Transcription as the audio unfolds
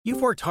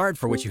You've worked hard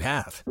for what you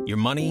have. Your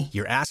money,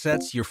 your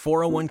assets, your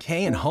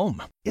 401k, and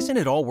home. Isn't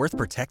it all worth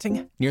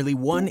protecting? Nearly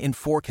 1 in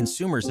 4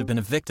 consumers have been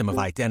a victim of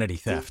identity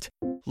theft.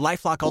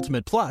 LifeLock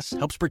Ultimate Plus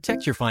helps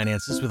protect your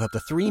finances with up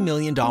to $3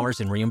 million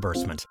in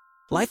reimbursement.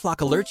 LifeLock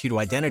alerts you to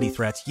identity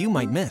threats you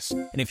might miss.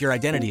 And if your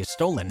identity is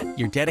stolen,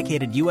 your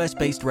dedicated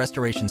U.S.-based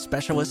restoration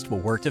specialist will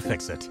work to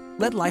fix it.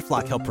 Let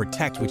LifeLock help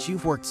protect what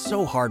you've worked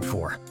so hard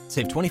for.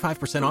 Save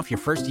 25% off your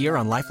first year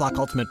on LifeLock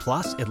Ultimate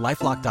Plus at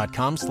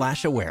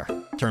LifeLock.com/aware.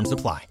 Terms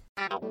apply.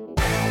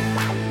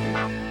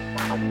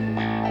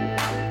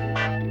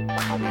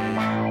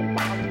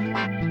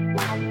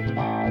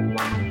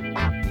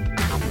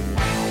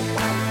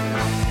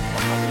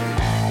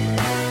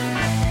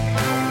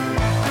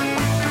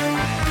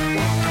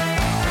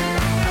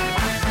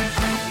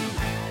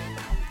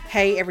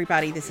 Hey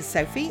everybody, this is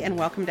Sophie and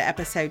welcome to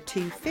episode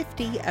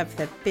 250 of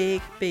the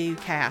Big Boo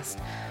Cast.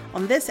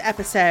 On this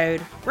episode,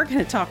 we're going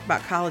to talk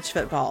about college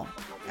football.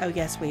 Oh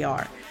yes, we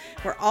are.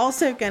 We're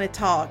also going to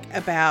talk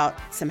about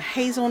some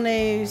Hazel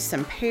news,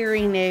 some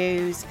Perry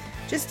news,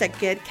 just a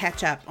good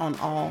catch up on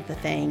all the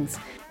things.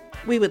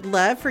 We would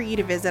love for you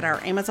to visit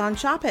our Amazon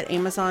shop at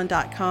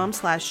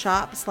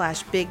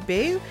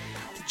amazon.com/shop/bigboo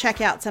to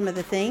check out some of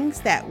the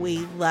things that we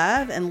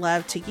love and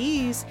love to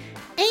use.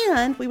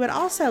 And we would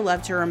also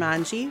love to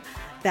remind you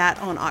that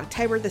on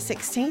October the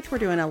 16th, we're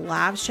doing a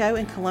live show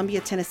in Columbia,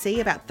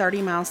 Tennessee, about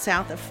 30 miles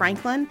south of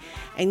Franklin.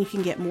 And you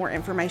can get more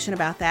information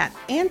about that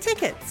and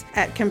tickets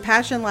at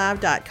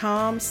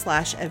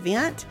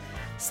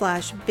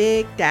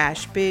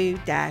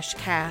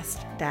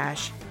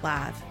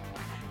compassionlive.com/event/big-boo-cast-live.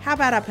 How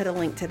about I put a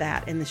link to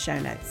that in the show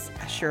notes?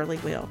 I surely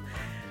will.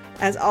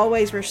 As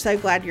always, we're so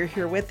glad you're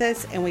here with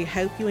us, and we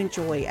hope you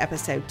enjoy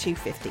episode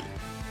 250.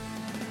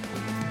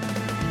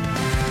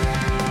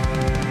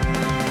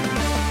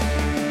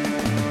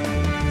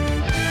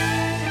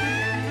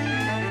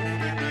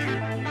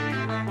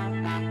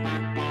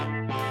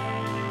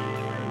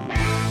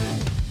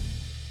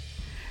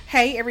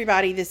 Hey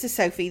everybody, this is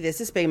Sophie,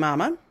 this is Big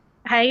Mama.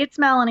 Hey, it's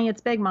Melanie,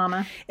 it's Big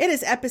Mama. It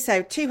is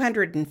episode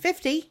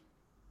 250.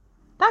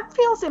 That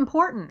feels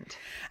important.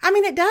 I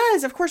mean, it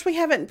does. Of course, we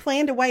haven't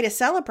planned a way to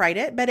celebrate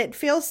it, but it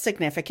feels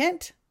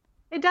significant.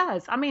 It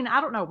does. I mean, I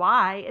don't know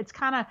why. It's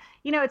kind of,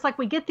 it's like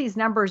we get these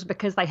numbers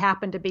because they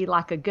happen to be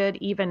like a good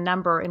even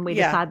number and we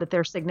decide that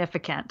they're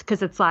significant.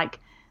 Because it's like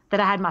that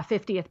I had my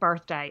 50th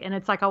birthday. And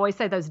it's like I always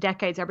say those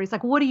decades, everybody's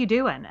like, what are you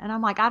doing? And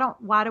I'm like,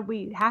 why do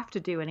we have to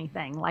do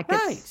anything? Like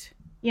it's...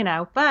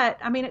 but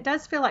I mean, it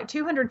does feel like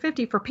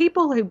 250 for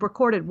people who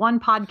recorded one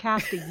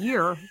podcast a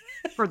year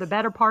for the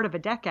better part of a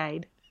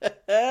decade.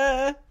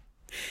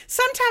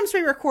 Sometimes we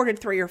recorded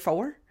 3 or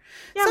 4.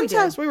 Yeah,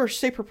 sometimes we were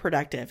super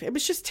productive. It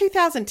was just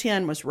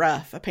 2010 was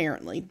rough,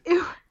 apparently.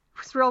 It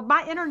was real.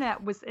 My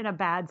internet was in a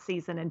bad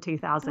season in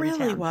 2010.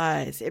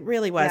 It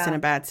really was in a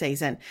bad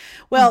season.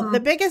 Well, the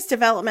biggest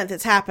development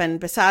that's happened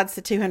besides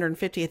the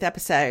 250th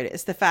episode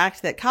is the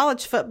fact that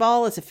college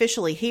football is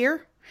officially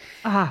here.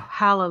 Oh,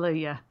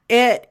 hallelujah.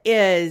 It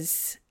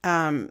is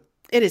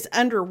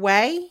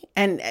underway.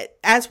 And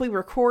as we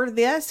record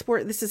this,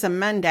 this is a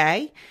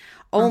Monday.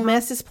 Ole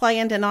Miss is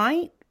playing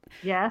tonight.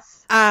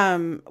 Yes.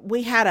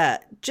 We had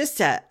a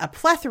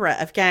plethora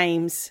of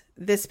games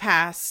this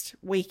past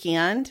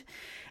weekend.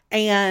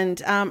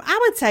 And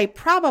I would say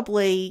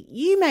probably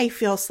you may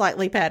feel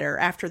slightly better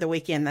after the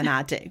weekend than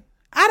I do.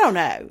 I don't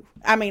know.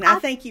 I mean, I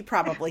think you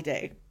probably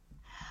do.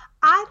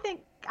 I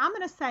think I'm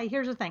going to say,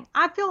 here's the thing.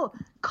 I feel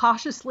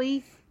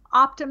cautiously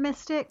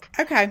optimistic.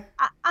 Okay.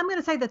 I'm going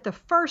to say that the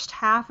first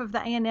half of the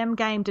A&M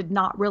game did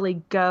not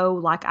really go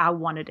like I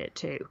wanted it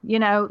to.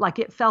 Like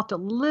it felt a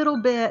little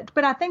bit,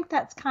 but I think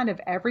that's kind of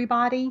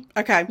everybody.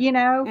 Okay.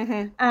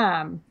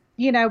 I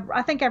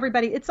think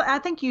everybody, I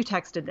think you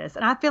texted this,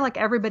 and I feel like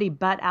everybody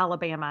but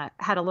Alabama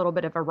had a little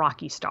bit of a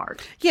rocky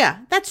start. Yeah,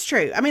 that's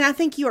true. I mean, I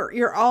think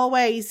you're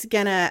always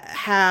going to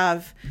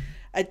have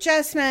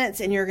adjustments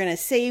and you're going to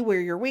see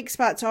where your weak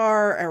spots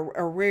are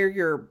or where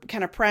you're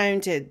kind of prone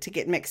to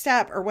get mixed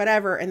up or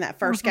whatever in that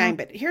first game.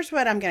 But here's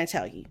what I'm going to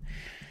tell you.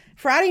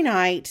 Friday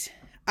night,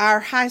 our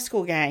high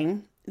school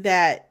game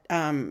that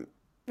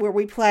where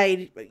we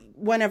played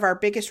one of our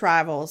biggest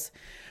rivals,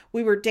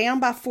 we were down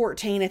by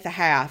 14 at the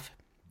half.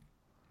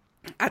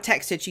 I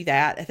texted you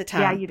that at the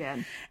time. Yeah, you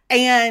did.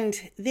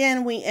 And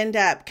then we end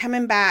up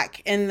coming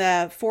back in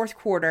the fourth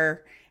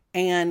quarter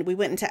and we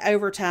went into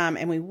overtime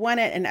and we won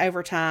it in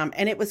overtime.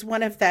 And it was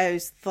one of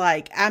those,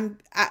 like,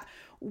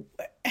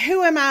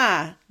 who am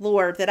I,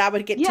 Lord, that I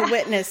would get to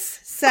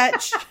witness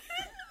such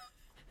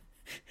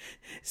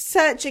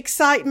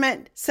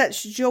excitement,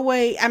 such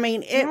joy. I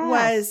mean, it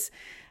was,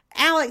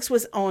 Alex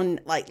was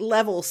on like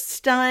level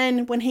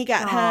stun when he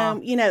got home.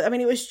 I mean,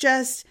 it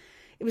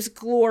was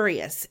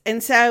glorious.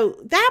 And so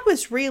that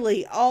was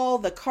really all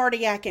the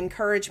cardiac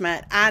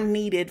encouragement I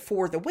needed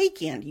for the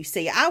weekend. You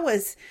see, I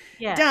was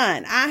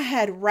done. I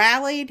had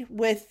rallied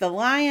with the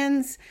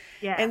Lions.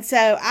 Yeah. And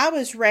so I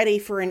was ready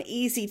for an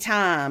easy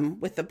time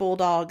with the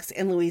Bulldogs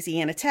and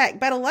Louisiana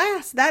Tech. But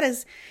alas, that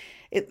is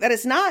That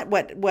is not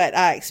what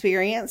I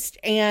experienced.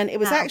 And it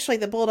was actually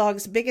the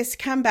Bulldogs' biggest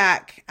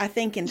comeback, I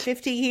think, in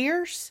 50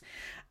 years.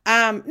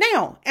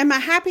 Now, am I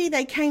happy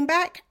they came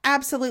back?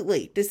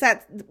 Absolutely.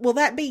 Will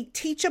that be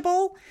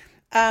teachable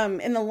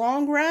in the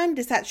long run?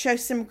 Does that show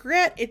some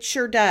grit? It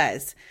sure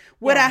does.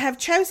 Would I have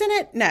chosen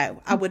it?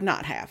 No, I would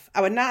not have.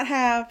 I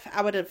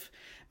would have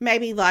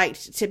maybe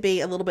liked to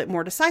be a little bit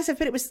more decisive,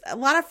 but it was a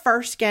lot of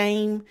first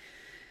game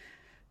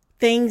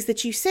things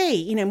that you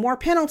see, more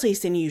penalties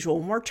than usual,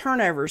 more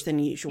turnovers than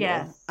usual.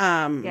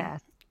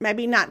 Yes.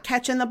 Maybe not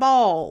catching the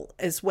ball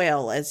as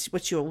well as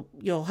what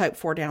you'll hope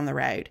for down the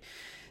road.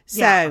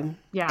 So,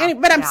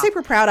 but I'm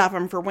super proud of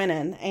them for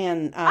winning.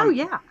 And,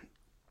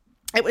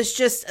 it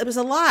was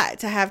a lot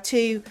to have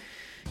to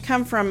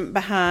come from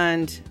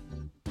behind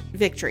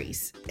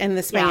victories in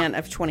the span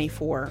of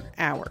 24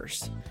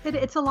 hours.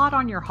 It's a lot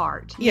on your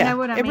heart. You know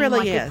what I mean? It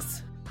really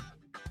is.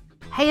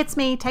 Hey, it's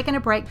me taking a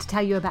break to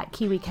tell you about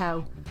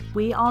KiwiCo.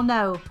 We all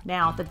know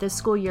now that this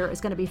school year is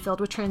going to be filled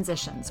with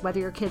transitions. Whether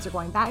your kids are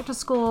going back to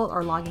school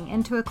or logging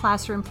into a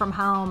classroom from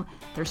home,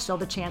 there's still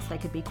the chance they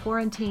could be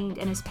quarantined.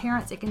 And as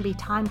parents, it can be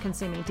time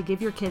consuming to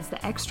give your kids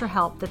the extra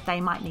help that they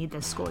might need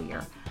this school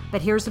year.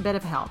 But here's a bit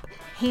of help.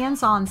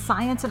 Hands-on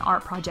science and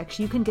art projects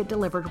you can get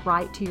delivered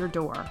right to your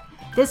door.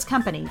 This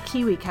company,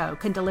 KiwiCo,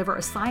 can deliver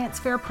a science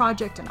fair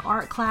project and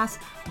art class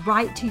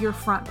right to your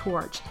front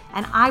porch.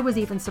 And I was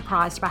even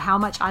surprised by how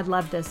much I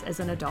loved this as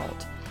an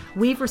adult.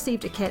 We've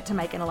received a kit to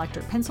make an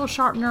electric pencil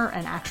sharpener,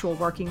 an actual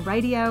working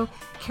radio.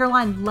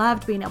 Caroline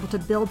loved being able to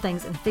build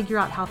things and figure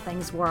out how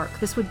things work.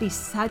 This would be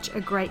such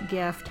a great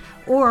gift,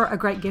 or a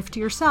great gift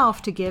to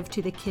yourself to give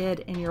to the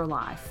kid in your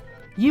life.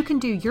 You can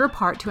do your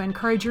part to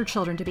encourage your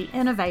children to be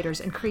innovators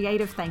and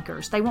creative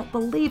thinkers. They won't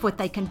believe what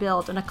they can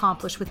build and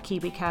accomplish with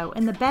KiwiCo,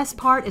 and the best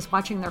part is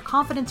watching their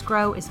confidence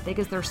grow as big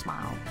as their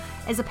smile.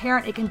 As a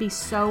parent, it can be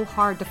so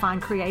hard to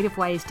find creative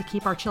ways to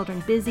keep our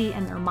children busy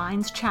and their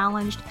minds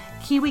challenged.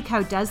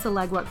 KiwiCo does the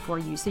legwork for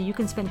you, so you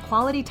can spend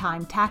quality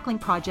time tackling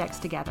projects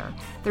together.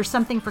 There's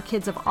something for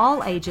kids of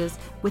all ages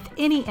with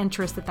any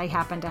interest that they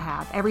happen to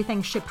have.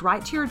 Everything's shipped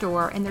right to your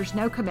door, and there's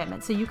no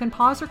commitment, so you can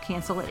pause or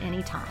cancel at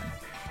any time.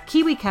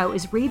 KiwiCo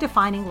is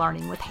redefining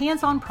learning with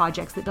hands-on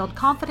projects that build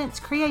confidence,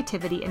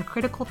 creativity, and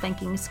critical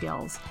thinking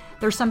skills.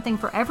 There's something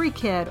for every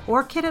kid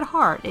or kid at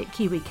heart at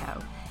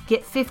KiwiCo.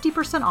 Get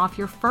 50% off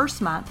your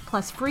first month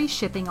plus free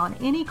shipping on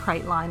any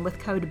crate line with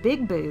code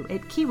BIGBOO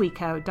at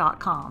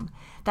kiwico.com.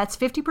 That's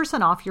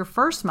 50% off your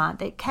first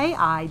month at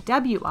kiwico.com,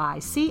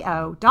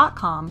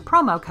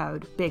 promo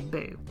code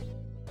BIGBOO.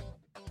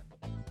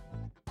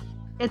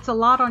 It's a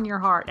lot on your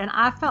heart. And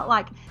I felt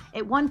like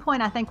at one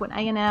point, I think when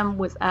A&M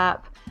was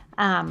up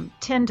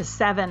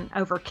 10-7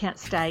 over Kent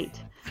State.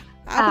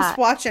 I was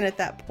watching at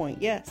that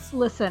point. Yes.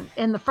 Listen,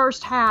 in the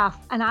first half,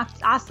 and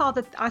I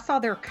saw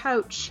their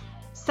coach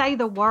say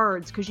the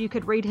words, because you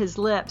could read his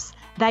lips.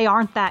 They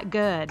aren't that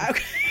good.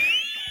 Okay.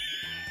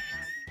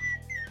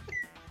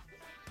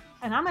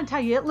 And I'm going to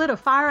tell you, it lit a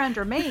fire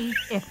under me.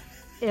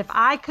 If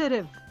I could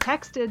have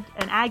texted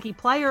an Aggie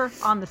player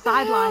on the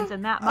sidelines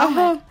in that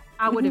moment,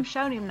 I would have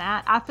shown him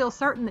that. I feel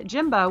certain that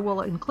Jimbo will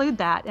include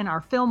that in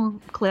our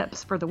film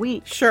clips for the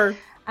week. Sure.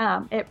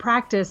 At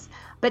practice.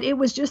 But it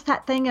was just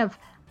that thing of,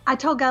 I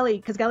told Gully,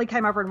 because Gully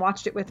came over and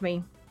watched it with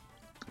me,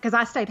 because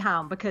I stayed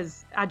home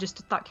because I just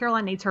thought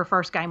Caroline needs her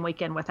first game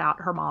weekend without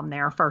her mom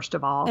there, first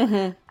of all.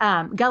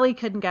 Mm-hmm. Gully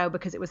couldn't go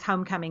because it was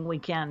homecoming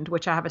weekend,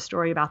 which I have a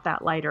story about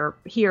that later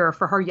here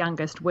for her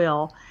youngest,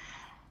 Will.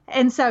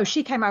 And so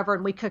she came over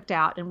and we cooked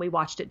out and we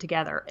watched it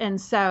together.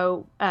 And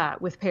so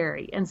with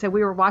Perry. And so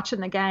we were watching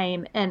the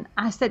game, and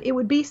I said, it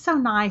would be so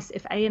nice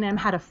if A&M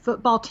had a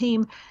football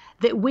team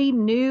that we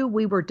knew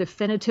we were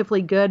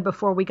definitively good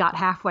before we got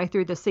halfway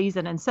through the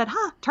season and said,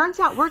 turns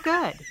out we're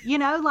good.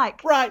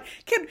 Right.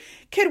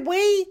 Could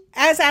we,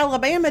 as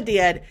Alabama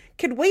did,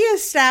 could we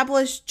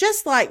establish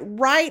just like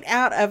right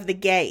out of the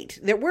gate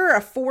that we're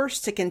a force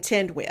to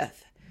contend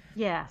with?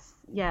 Yes.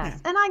 Yeah.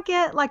 And I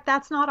get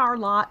that's not our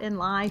lot in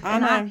life. I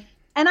know.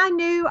 And I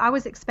knew I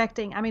was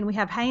expecting, we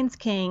have Haynes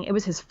King. It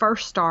was his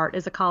first start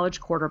as a college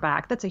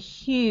quarterback. That's a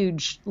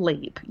huge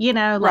leap,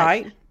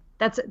 right.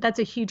 That's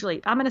a huge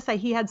leap. I'm going to say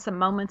he had some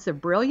moments of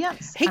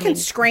brilliance. He can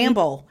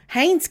scramble.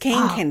 Haynes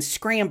King can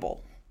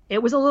scramble.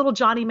 It was a little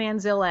Johnny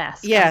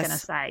Manziel-esque, yes. I'm going to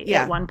say,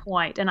 at one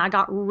point. And I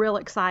got real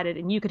excited,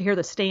 and you could hear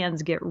the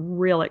stands get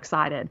real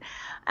excited.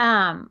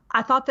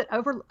 I thought that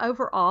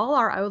overall,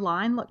 our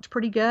O-line looked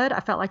pretty good.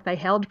 I felt like they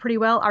held pretty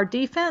well. Our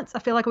defense, I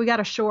feel like we got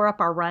to shore up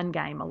our run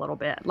game a little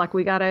bit. Like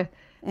we got to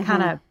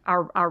kind of,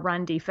 our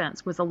run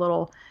defense was a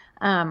little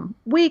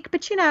weak,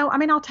 but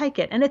I'll take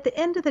it. And at the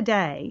end of the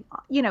day,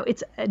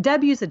 it's a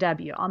W's a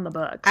W on the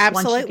books.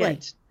 Absolutely.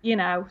 Once you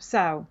get,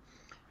 so,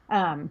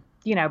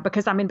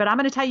 because but I'm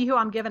going to tell you who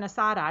I'm giving a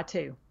side eye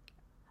to.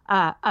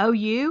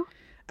 OU.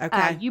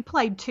 Okay. You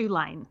played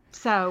Tulane.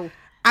 So,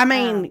 come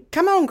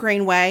on,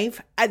 Green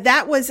Wave.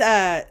 That was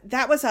a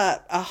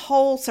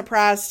whole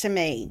surprise to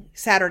me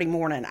Saturday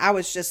morning. I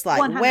was just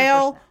like,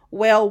 100%.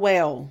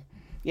 well.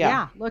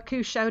 Yeah. Look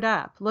who showed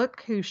up.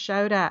 Look who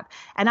showed up.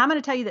 And I'm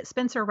going to tell you that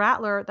Spencer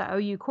Rattler, the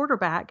OU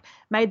quarterback,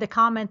 made the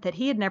comment that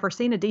he had never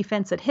seen a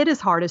defense that hit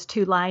as hard as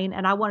Tulane.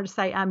 And I wanted to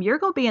say, you're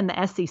going to be in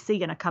the SEC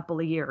in a couple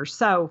of years.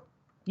 So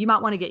you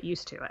might want to get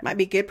used to it. Might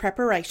be good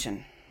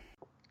preparation.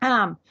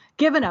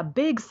 Giving a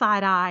big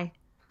side eye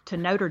to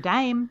Notre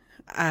Dame.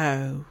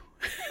 Oh.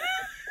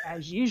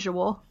 As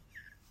usual.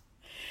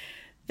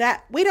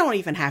 That we don't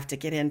even have to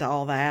get into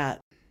all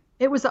that.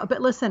 It was,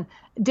 but listen,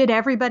 did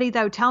everybody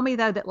though, tell me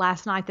though that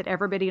last night that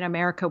everybody in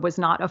America was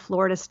not a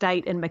Florida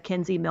State and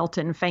Mackenzie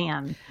Milton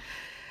fan?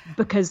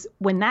 Because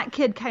when that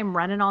kid came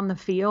running on the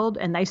field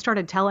and they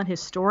started telling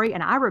his story,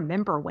 and I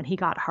remember when he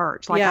got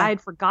hurt, like I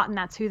had forgotten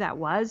that's who that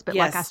was, but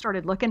like I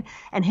started looking,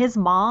 and his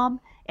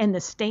mom in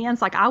the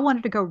stands, like I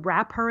wanted to go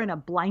wrap her in a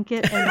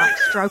blanket and like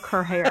stroke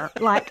her hair.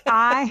 Like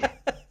I've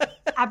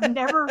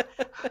never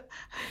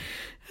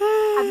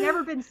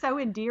been so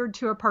endeared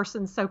to a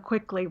person so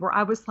quickly, where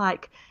I was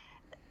like,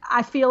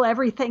 I feel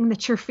everything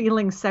that you're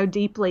feeling so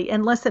deeply.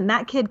 And listen,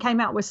 that kid came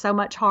out with so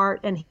much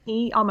heart, and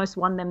he almost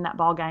won them that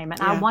ball game.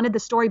 And I wanted the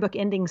storybook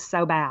ending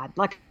so bad.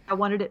 Like I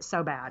wanted it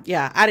so bad.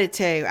 Yeah, I did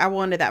too. I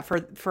wanted that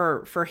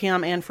for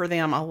him and for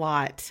them a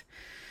lot.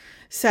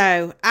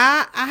 So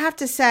I have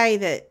to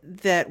say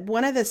that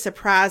one of the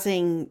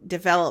surprising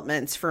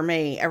developments for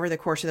me over the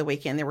course of the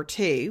weekend, there were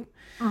two.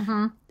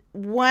 Mm-hmm.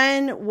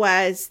 One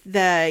was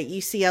the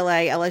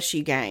UCLA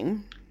LSU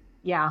game.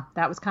 Yeah,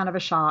 that was kind of a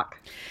shock.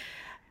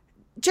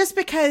 Just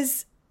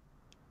because,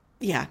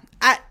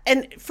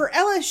 and for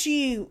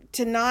LSU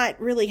to not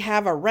really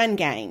have a run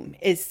game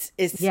is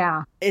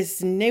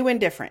new and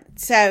different.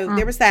 So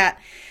there was that.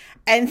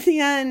 And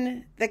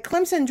then the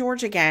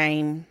Clemson-Georgia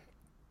game,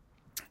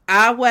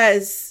 I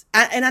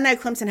know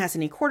Clemson has a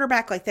new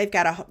quarterback. Like they've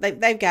got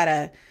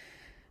to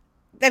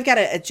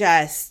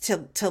adjust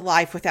to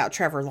life without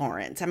Trevor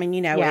Lawrence. I mean,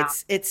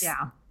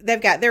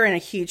 they're in a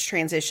huge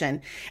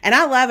transition, and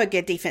I love a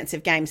good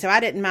defensive game, so I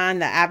didn't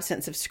mind the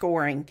absence of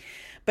scoring.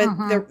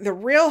 But the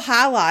real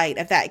highlight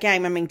of that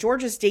game, I mean,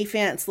 Georgia's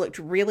defense looked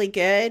really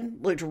good.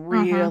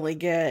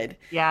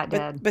 Yeah, it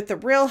did. But the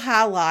real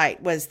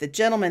highlight was the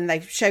gentleman they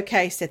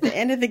showcased at the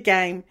end of the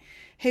game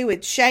who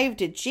had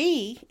shaved a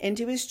G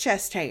into his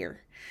chest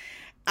hair.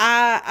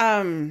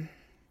 I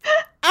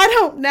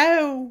don't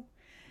know.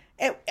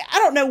 I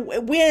don't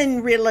know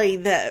when really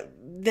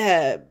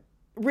the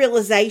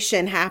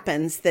realization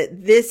happens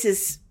that this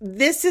is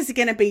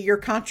going to be your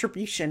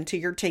contribution to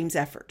your team's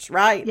efforts,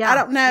 right? Yeah. I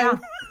don't know.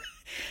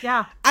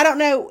 Yeah. I don't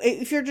know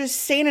if you're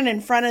just standing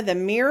in front of the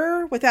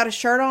mirror without a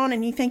shirt on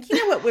and you think,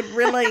 what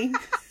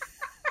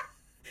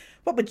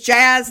would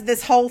jazz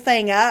this whole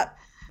thing up?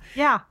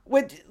 Yeah.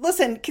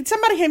 Listen, can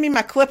somebody hand me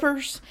my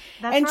clippers?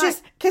 That's and right.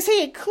 Just because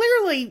he had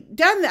clearly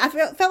done that,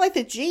 I felt like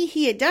the G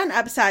he had done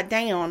upside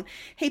down.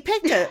 He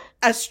picked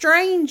a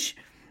strange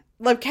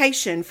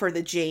location for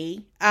the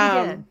G. He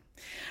did.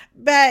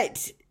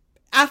 But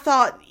I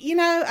thought,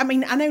 I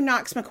know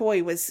Knox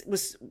McCoy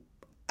was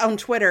on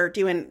Twitter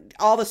doing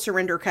all the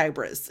surrender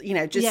cobras,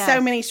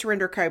 so many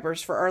surrender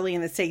cobras for early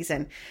in the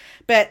season.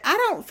 But I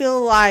don't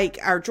feel like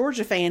our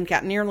Georgia fan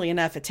got nearly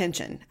enough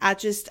attention. I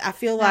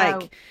feel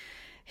like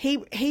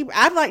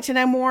I'd like to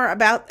know more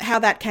about how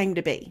that came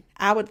to be.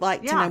 I would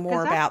like to know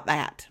more about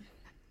that.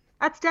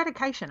 That's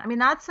dedication. I mean,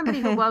 that's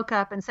somebody who woke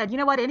up and said, you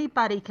know what,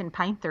 anybody can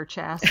paint their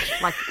chest,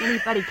 like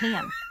anybody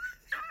can.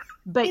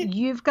 But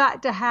you've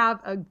got to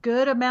have a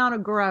good amount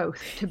of growth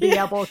to be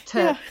able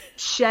to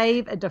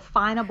shave a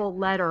definable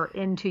letter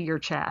into your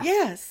chest.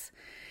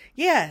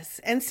 Yes.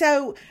 And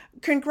so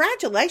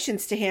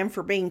congratulations to him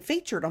for being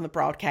featured on the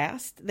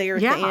broadcast there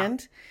at the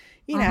end,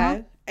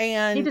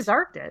 and he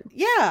deserved it.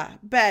 Yeah.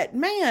 But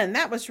man,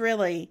 that was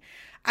really,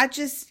 I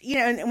just,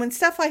 and when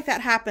stuff like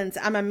that happens,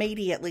 I'm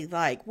immediately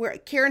like,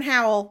 Karen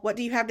Howell, what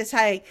do you have to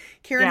say?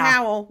 Karen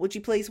Howell, would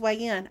you please weigh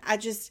in?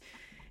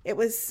 It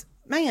was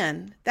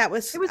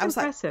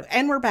impressive. Like,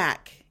 and we're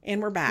back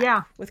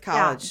with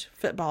college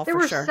football for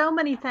sure. There were so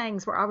many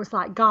things where I was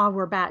like, God,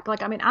 we're back.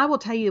 Like, I mean, I will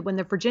tell you, when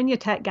the Virginia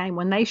Tech game,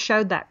 when they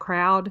showed that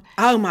crowd.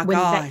 Oh my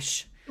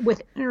gosh.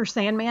 With Enter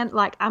Sandman,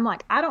 I'm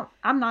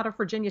not a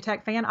Virginia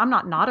Tech fan. I'm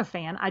not a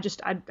fan.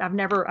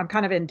 I'm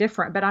kind of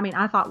indifferent, but I mean,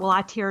 I thought, well,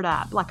 I teared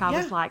up. Like, I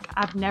was like,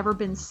 I've never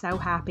been so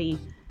happy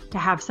to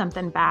have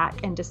something back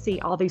and to see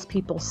all these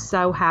people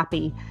so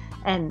happy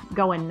and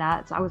going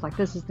nuts. I was like,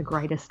 this is the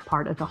greatest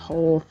part of the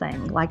whole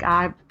thing. Like,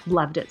 I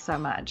loved it so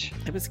much.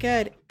 It was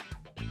good.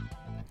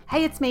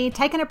 Hey, it's me,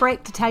 taking a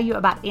break to tell you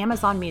about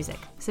Amazon Music.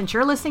 Since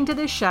you're listening to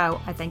this show,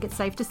 I think it's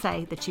safe to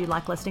say that you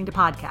like listening to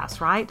podcasts,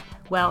 right?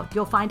 Well,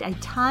 you'll find a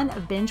ton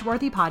of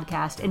binge-worthy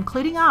podcasts,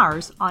 including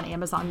ours, on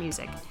Amazon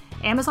Music.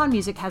 Amazon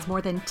Music has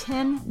more than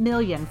 10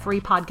 million free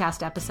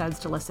podcast episodes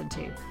to listen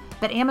to.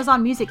 But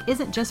Amazon Music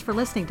isn't just for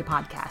listening to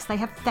podcasts. They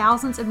have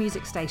thousands of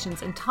music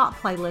stations and top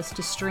playlists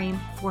to stream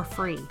for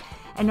free.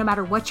 And no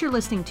matter what you're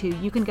listening to,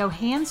 you can go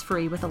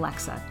hands-free with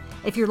Alexa.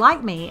 If you're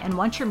like me and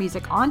want your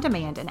music on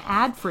demand and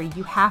ad-free,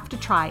 you have to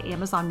try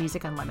Amazon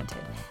Music Unlimited.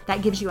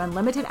 That gives you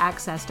unlimited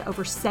access to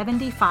over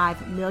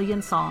 75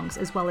 million songs,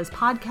 as well as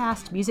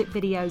podcasts, music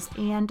videos,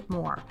 and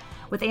more.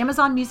 With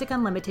Amazon Music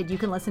Unlimited, you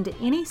can listen to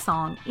any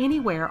song,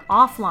 anywhere,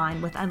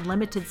 offline with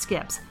unlimited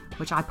skips,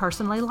 which I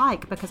personally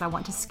like because I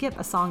want to skip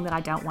a song that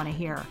I don't want to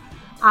hear.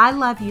 I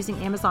love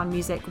using Amazon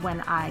Music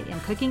when I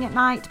am cooking at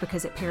night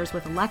because it pairs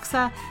with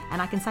Alexa,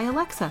 and I can say,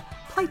 Alexa,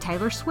 play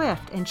Taylor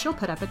Swift, and she'll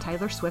put up a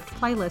Taylor Swift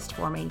playlist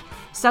for me.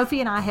 Sophie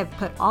and I have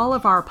put all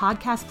of our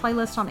podcast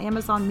playlists on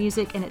Amazon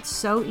Music, and it's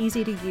so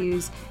easy to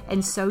use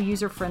and so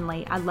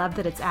user-friendly. I love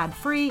that it's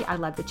ad-free. I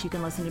love that you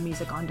can listen to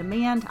music on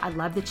demand. I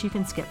love that you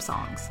can skip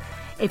songs.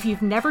 If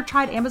you've never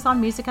tried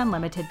Amazon Music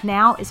Unlimited,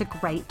 now is a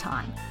great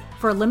time.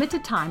 For a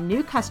limited time,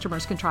 new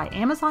customers can try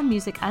Amazon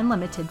Music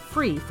Unlimited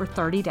free for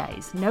 30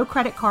 days. No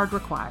credit card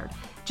required.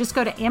 Just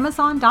go to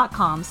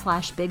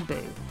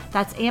amazon.com/bigboo.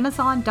 That's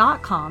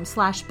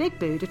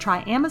amazon.com/bigboo to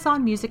try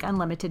Amazon Music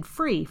Unlimited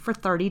free for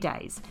 30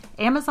 days.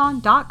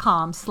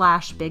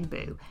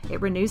 Amazon.com/bigboo. It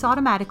renews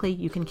automatically.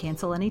 You can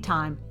cancel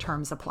anytime.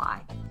 Terms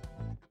apply.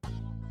 I'm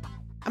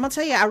going to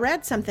tell you, I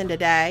read something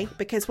today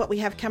because what we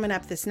have coming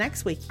up this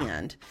next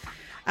weekend.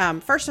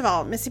 First of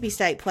all, Mississippi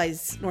State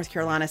plays North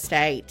Carolina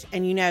State,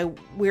 and you know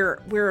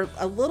we're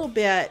a little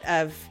bit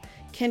of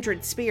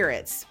kindred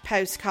spirits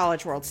post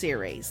College World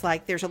Series.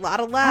 Like there's a lot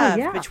of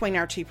love between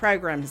our two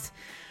programs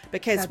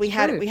because we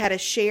had a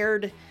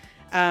shared,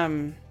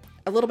 a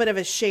little bit of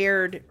a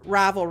shared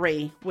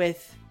rivalry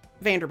with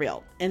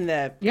Vanderbilt in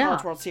the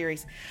College World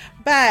Series.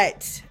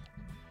 But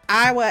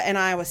Iowa and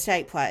Iowa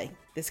State play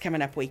this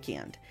coming up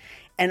weekend,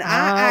 and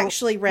I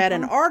actually read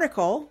an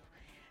article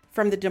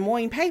from the Des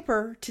Moines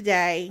paper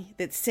today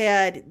that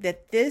said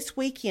that this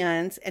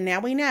weekend's, and now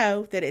we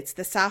know that it's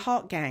the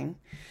Cy-Hawk game,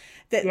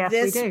 that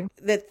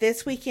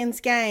this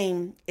weekend's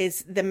game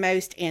is the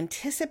most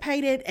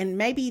anticipated and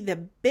maybe the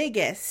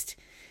biggest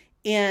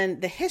in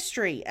the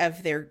history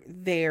of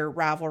their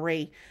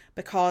rivalry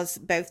because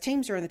both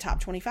teams are in the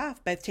top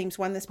 25. Both teams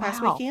won this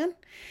past weekend,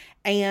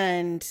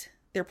 and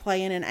they're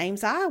playing in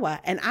Ames, Iowa.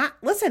 And I'm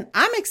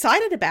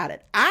excited about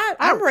it.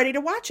 I'm ready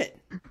to watch it.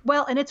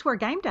 Well, and it's where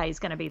game day is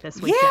going to be this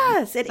weekend.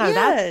 Yes, it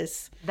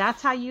is.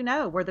 That's how you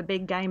know where the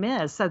big game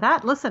is. So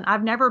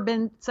I've never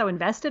been so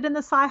invested in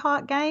the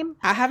Cy-Hawk game.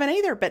 I haven't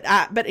either,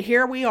 but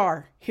here we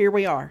are. Here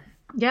we are.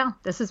 Yeah,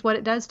 this is what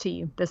it does to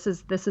you. This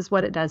is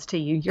what it does to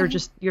you.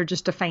 You're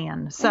just a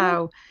fan.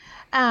 So,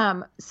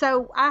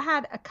 so I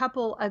had a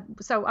couple of,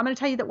 so I'm going to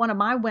tell you that one of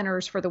my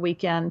winners for the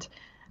weekend,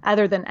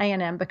 other than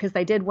A&M because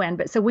they did win.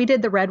 But so we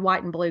did the red,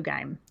 white, and blue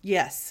game.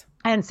 Yes.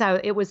 And so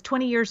it was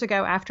 20 years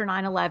ago after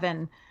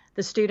 9/11.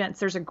 The students,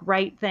 there's a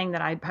great thing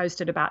that I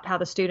posted about how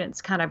the students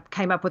kind of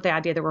came up with the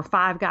idea. There were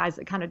 5 guys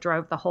that kind of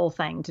drove the whole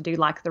thing to do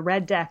like the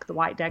red deck, the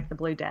white deck, the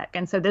blue deck.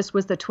 And so this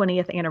was the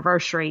 20th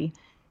anniversary.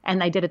 And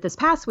they did it this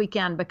past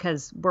weekend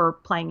because we're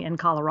playing in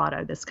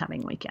Colorado this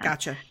coming weekend.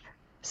 Gotcha.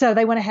 So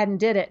they went ahead and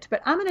did it.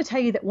 But I'm going to tell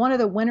you that one of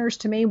the winners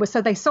to me was,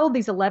 so they sold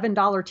these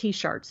 $11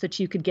 T-shirts that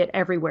you could get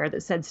everywhere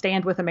that said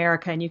Stand With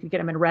America, and you could get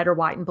them in red or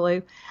white and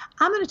blue.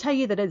 I'm going to tell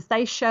you that as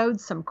they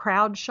showed some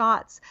crowd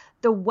shots,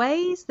 the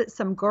ways that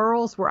some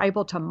girls were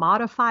able to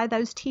modify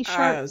those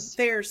T-shirts.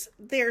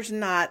 There's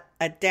not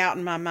a doubt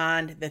in my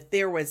mind that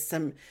there was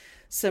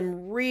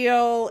some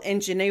real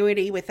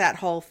ingenuity with that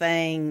whole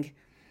thing.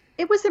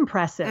 It was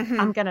impressive,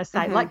 I'm going to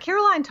say. Like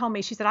Caroline told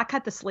me, she said, I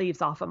cut the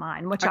sleeves off of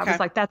mine, which I was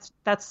like, that's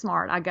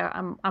smart.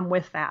 I'm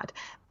with that.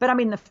 But I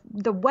mean,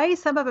 the way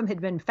some of them had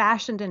been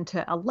fashioned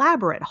into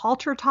elaborate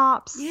halter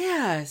tops.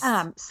 Yes.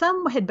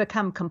 Some had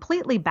become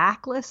completely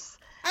backless.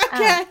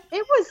 Okay.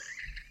 It was,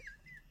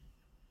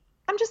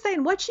 I'm just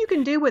saying, what you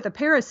can do with a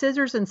pair of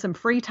scissors and some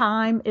free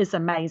time is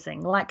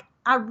amazing. Like,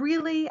 I was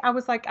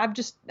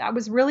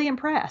really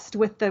impressed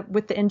with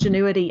the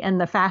ingenuity and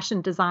the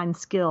fashion design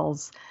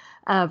skills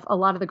of a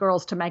lot of the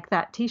girls to make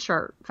that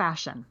T-shirt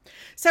fashion.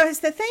 So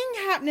is the thing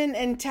happening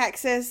in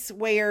Texas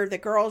where the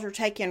girls are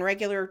taking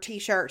regular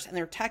T-shirts and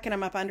they're tucking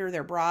them up under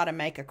their bra to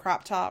make a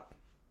crop top?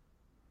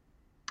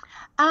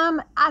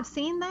 I've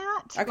seen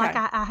that. Okay. Like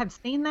I have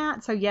seen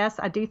that. So yes,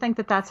 I do think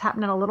that that's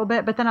happening a little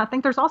bit. But then I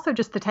think there's also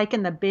just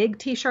taking the big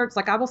T-shirts.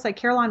 Like I will say,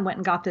 Caroline went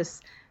and got this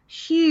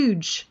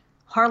huge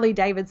Harley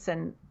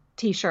Davidson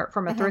T-shirt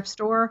from a thrift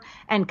store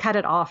and cut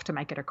it off to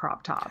make it a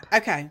crop top.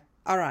 Okay.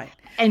 All right.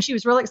 And she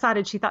was really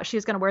excited. She thought she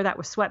was going to wear that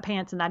with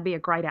sweatpants and that'd be a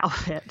great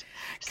outfit.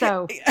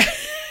 So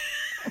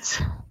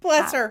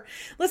bless her.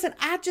 Listen,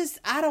 I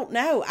don't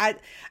know. I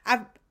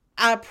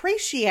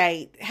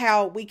appreciate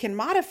how we can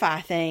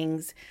modify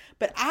things,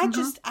 but I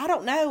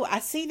don't know. I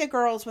see the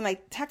girls when they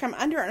tuck them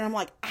under and I'm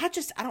like, I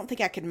don't think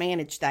I could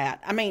manage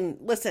that. I mean,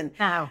 listen,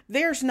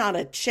 there's not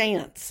a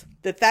chance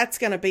that that's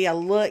going to be a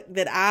look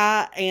that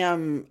I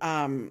am,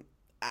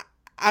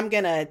 I'm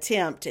going to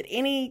attempt at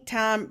any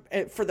time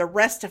for the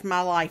rest of my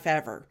life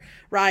ever,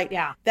 right?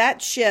 Yeah.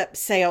 That ship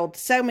sailed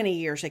so many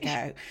years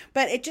ago,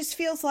 but it just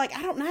feels like,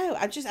 I don't know.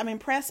 I'm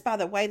impressed by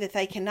the way that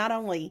they can not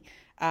only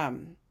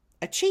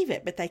achieve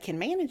it, but they can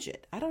manage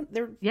it.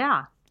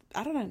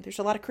 I don't know. There's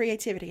a lot of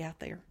creativity out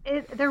there.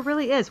 There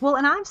really is. Well,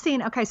 and I've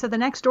seen, okay, so the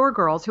Next Door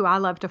girls who I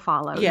love to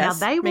follow. Yes,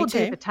 now they will me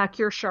too. do the tuck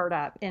your shirt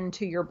up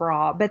into your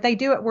bra, but they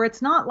do it where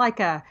it's not like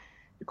a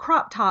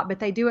crop top, but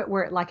they do it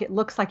where it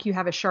looks like you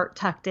have a shirt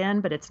tucked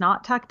in, but it's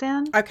not tucked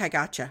in. Okay,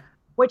 gotcha.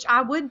 Which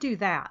I would do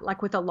that,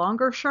 like with a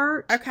longer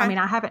shirt. Okay. I mean,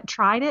 I haven't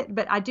tried it,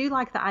 but I do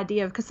like the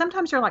idea of, because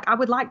sometimes you're like, I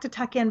would like to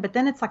tuck in, but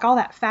then it's like all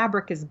that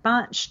fabric is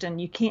bunched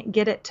and you can't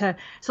get it to.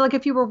 So like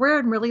if you were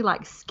wearing really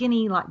like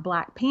skinny, like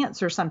black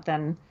pants or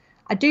something,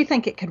 I do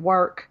think it could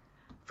work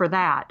for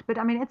that. But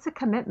I mean, it's a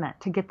commitment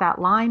to get that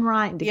line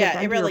right and to get that.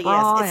 Yeah, it really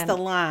is. It's the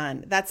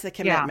line. That's the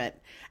commitment.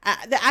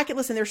 Yeah. I could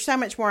listen. There's so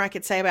much more I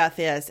could say about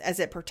this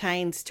as it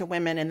pertains to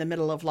women in the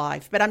middle of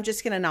life, but I'm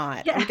just going to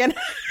not. Yeah. I'm going to.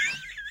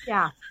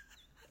 Yeah.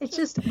 It's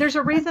just, there's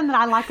a reason that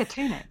I like a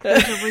tunic.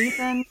 There's a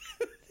reason.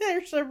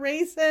 There's a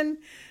reason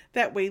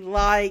that we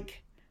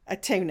like a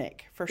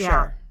tunic for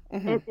sure.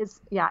 Mm-hmm. It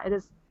is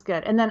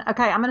good. And then,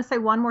 okay, I'm going to say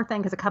one more thing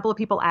because a couple of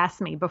people asked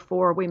me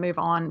before we move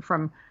on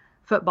from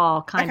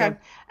football kind of.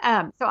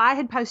 So I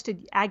had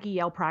posted Aggie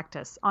Yell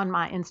practice on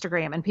my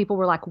Instagram and people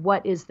were like,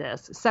 what is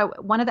this? So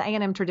one of the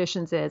A&M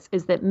traditions is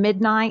that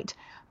midnight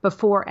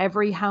before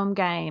every home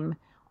game,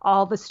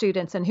 all the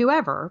students and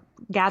whoever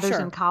gathers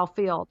in Kyle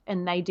Field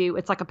and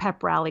it's like a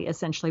pep rally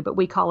essentially, but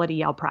we call it a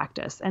yell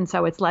practice. And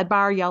so it's led by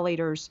our yell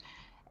leaders.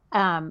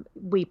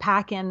 We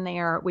pack in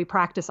there, we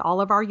practice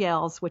all of our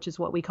yells, which is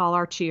what we call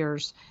our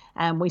cheers.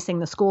 We sing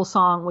the school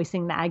song, we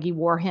sing the Aggie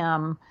war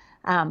hymn.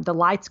 The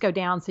lights go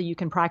down so you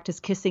can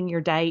practice kissing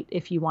your date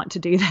if you want to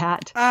do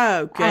that.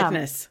 Oh,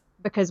 goodness.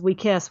 Because we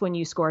kiss when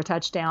you score a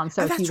touchdown.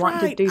 So if you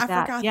want to do that.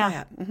 I forgot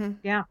that. Mm-hmm.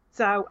 Yeah.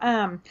 So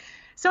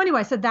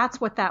anyway, so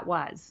that's what that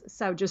was.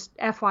 So just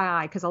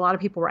FYI, because a lot of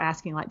people were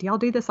asking, like, do y'all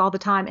do this all the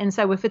time? And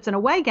so if it's an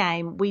away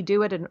game, we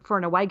do it for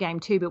an away game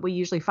too, but we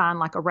usually find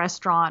like a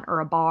restaurant or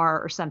a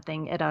bar or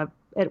something at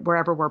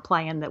wherever we're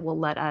playing that will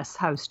let us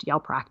host yell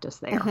practice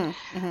there.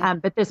 Mm-hmm, mm-hmm.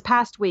 But this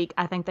past week,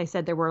 I think they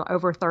said there were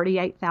over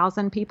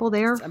 38,000 people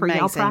there for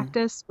yell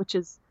practice, which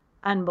is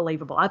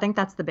unbelievable. I think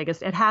that's the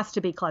biggest. It has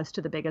to be close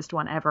to the biggest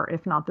one ever,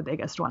 if not the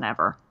biggest one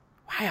ever.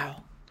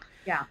 Wow.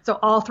 Yeah. So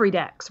all 3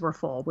 decks were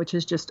full, which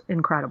is just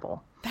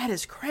incredible. That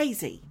is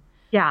crazy.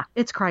 Yeah,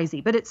 it's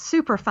crazy, but it's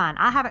super fun.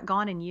 I haven't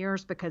gone in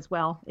years because,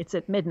 well, it's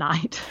at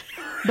midnight,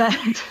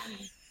 but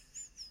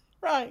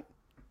right.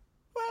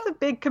 Well, it's a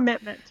big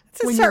commitment.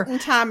 It's a certain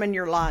time in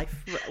your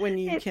life when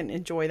you can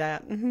enjoy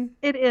that. Mm-hmm.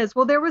 It is.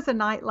 Well, there was a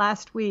night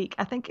last week,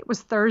 I think it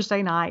was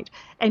Thursday night,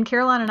 and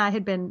Caroline and I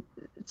had been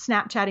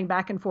Snapchatting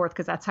back and forth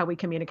because that's how we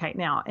communicate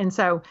now. And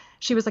so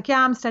she was like,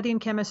 yeah, I'm studying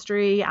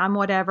chemistry. I'm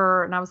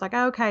whatever. And I was like,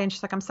 okay. And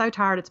she's like, I'm so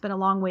tired. It's been a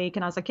long week.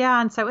 And I was like,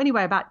 yeah. And so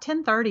anyway, about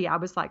 10:30, I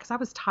was like, because I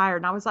was tired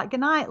and I was like,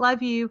 good night,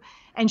 love you.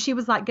 And she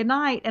was like, good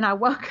night. And I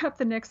woke up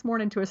the next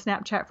morning to a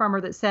Snapchat from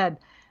her that said,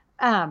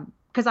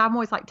 because I'm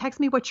always like, text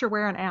me what you're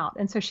wearing out.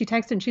 And so she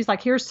texted and she's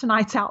like, here's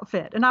tonight's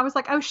outfit. And I was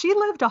like, oh, she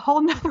lived a whole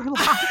nother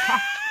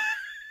life.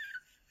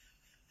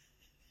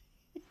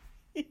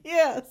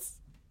 Yes.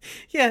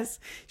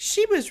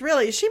 She was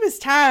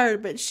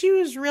tired, but she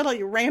was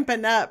really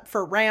ramping up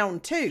for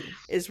round 2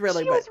 is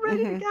really what. She was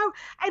ready to go.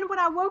 And when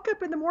I woke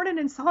up in the morning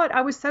and saw it,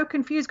 I was so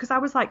confused because I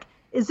was like,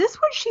 is this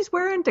what she's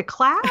wearing to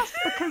class?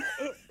 Because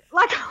I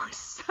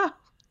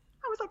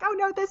was like, oh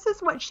no, this is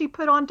what she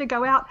put on to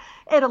go out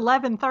at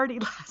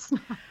 11:30 last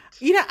night.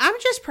 You know, I'm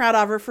just proud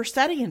of her for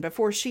studying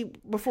before she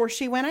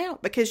went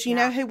out because you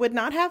know who would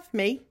not have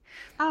me?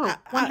 Oh,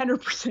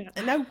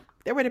 100%. No,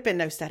 there would have been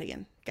no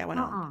studying going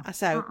on.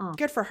 So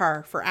good for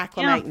her for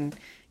acclimating,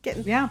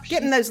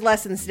 getting those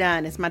lessons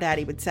done, as my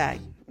daddy would say.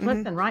 Mm-hmm.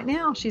 Listen, right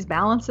now she's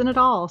balancing it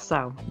all,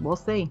 so we'll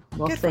see.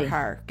 Good for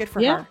her. Good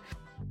for her.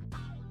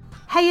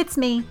 Hey, it's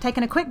me,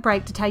 taking a quick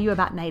break to tell you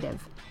about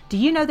Native. Do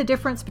you know the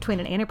difference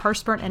between an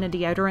antiperspirant and a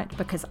deodorant?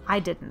 Because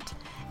I didn't.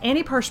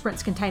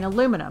 Antiperspirants contain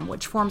aluminum,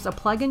 which forms a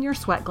plug in your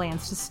sweat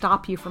glands to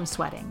stop you from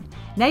sweating.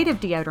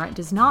 Native deodorant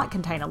does not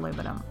contain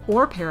aluminum,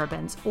 or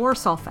parabens, or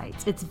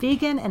sulfates. It's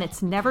vegan and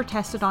it's never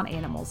tested on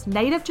animals.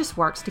 Native just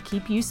works to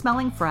keep you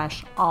smelling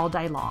fresh all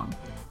day long.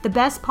 The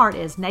best part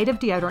is Native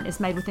deodorant is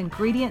made with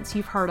ingredients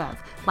you've heard of,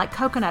 like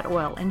coconut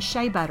oil and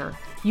shea butter.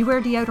 You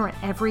wear deodorant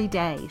every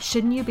day.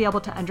 Shouldn't you be able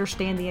to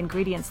understand the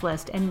ingredients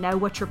list and know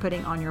what you're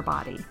putting on your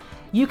body?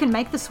 You can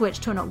make the switch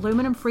to an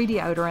aluminum-free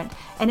deodorant,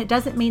 and it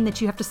doesn't mean that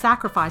you have to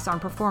sacrifice on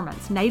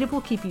performance. Native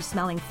will keep you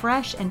smelling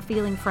fresh and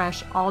feeling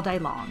fresh all day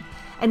long.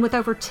 And with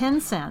over 10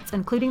 scents,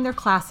 including their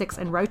classics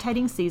and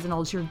rotating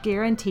seasonals, you're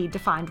guaranteed to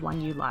find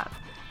one you love.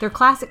 Their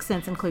classic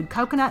scents include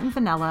coconut and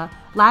vanilla,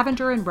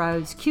 lavender and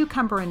rose,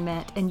 cucumber and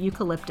mint, and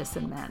eucalyptus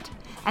and mint.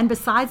 And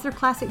besides their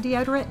classic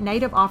deodorant,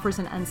 Native offers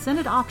an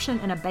unscented option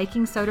and a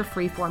baking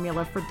soda-free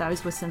formula for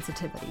those with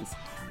sensitivities.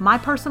 My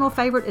personal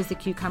favorite is the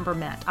cucumber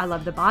mint. I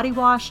love the body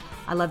wash.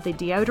 I love the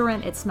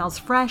deodorant. It smells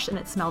fresh and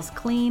it smells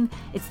clean.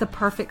 It's the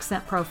perfect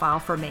scent profile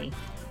for me.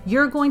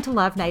 You're going to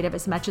love Native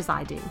as much as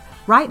I do.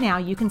 Right now,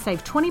 you can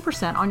save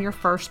 20% on your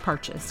first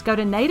purchase. Go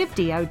to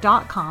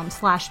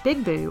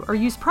nativedeo.com/bigboo or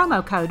use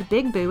promo code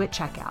BIGBOO at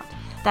checkout.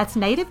 That's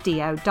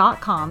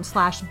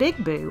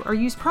nativedeo.com/bigboo or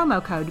use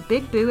promo code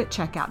BIGBOO at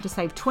checkout to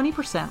save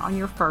 20% on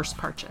your first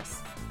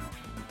purchase.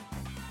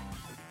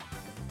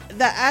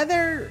 The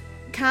other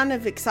kind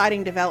of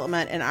exciting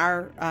development in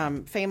our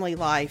family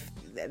life,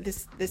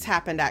 this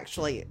happened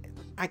actually,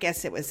 I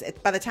guess it was,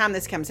 by the time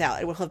this comes out,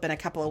 it will have been a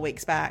couple of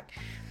weeks back.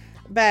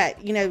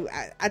 But, you know,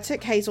 I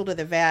took Hazel to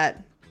the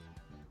vet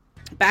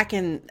back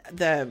in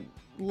the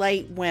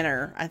late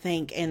winter, I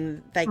think,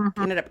 and they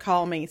ended up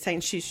calling me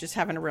saying she's just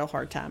having a real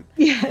hard time.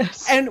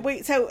 Yes. And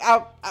we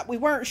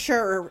weren't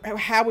sure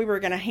how we were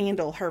going to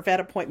handle her vet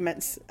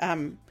appointments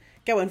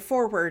going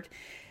forward.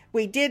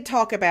 We did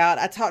talk about,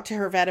 I talked to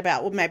her vet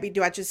about, well, maybe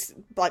do I just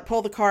like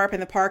pull the car up in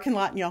the parking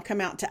lot and y'all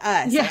come out to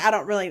us? Yeah. Like, I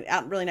don't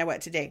really know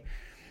what to do.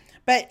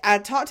 But I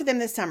talked to them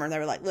this summer and they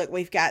were like, look,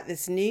 we've got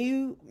this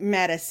new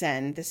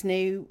medicine, this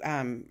new,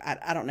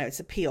 I don't know, it's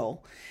a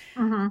pill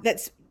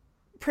that's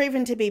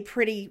proven to be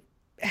pretty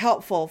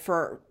helpful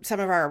for some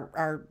of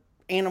our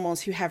animals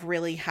who have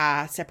really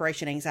high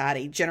separation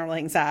anxiety, general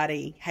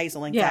anxiety,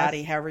 Hazel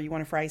anxiety, however you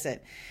want to phrase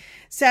it.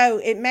 So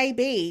it may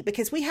be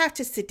because we have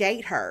to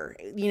sedate her,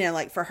 you know,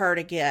 like for her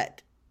to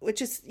get,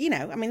 which is, you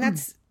know, I mean,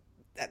 that's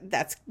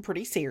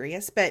pretty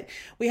serious, but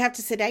we have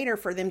to sedate her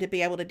for them to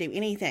be able to do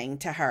anything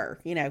to her,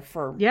 you know,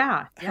 for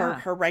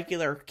her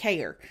regular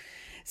care.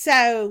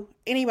 So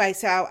anyway,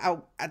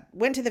 so I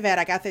went to the vet,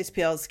 I got those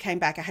pills, came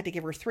back. I had to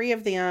give her 3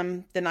 of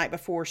them the night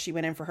before she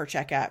went in for her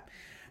checkup.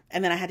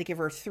 And then I had to give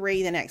her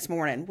 3 the next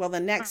morning. Well, the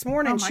next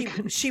morning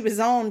she was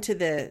on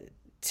to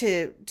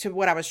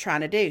what I was trying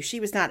to do.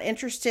 She was not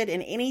interested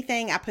in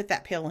anything I put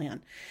that pill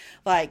in.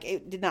 Like,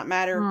 it did not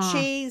matter.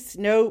 Cheese,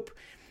 nope.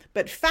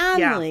 But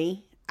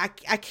finally, I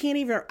can't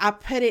even, I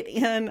put it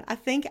in, I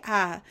think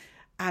I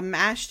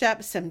mashed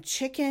up some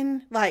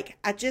chicken. Like,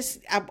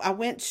 I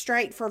went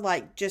straight for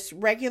like just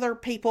regular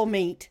people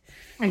meat.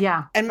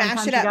 Yeah. And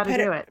mashed it up,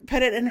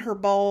 put it in her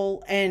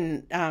bowl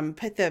and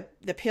put the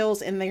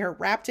pills in there,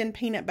 wrapped in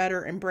peanut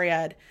butter and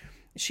bread.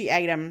 She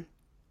ate them.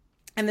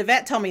 And the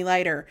vet told me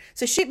later.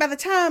 So by the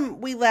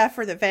time we left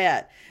for the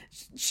vet,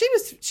 she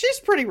was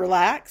pretty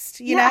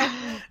relaxed, you know.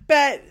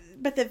 But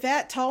the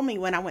vet told me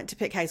when I went to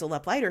pick Hazel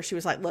up later, she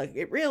was like, look,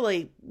 it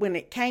really, when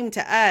it came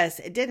to us,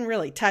 it didn't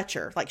really touch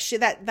her. Like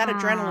that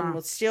adrenaline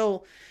was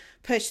still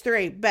pushed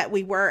through, but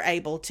we were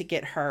able to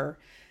get her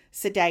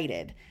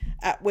sedated,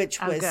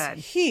 which was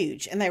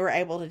huge. And they were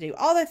able to do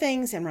all the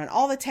things and run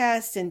all the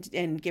tests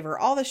and give her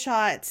all the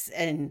shots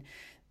and,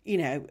 you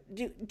know,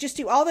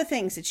 do all the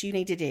things that you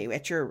need to do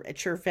at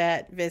your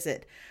vet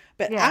visit.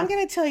 But I'm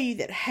going to tell you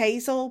that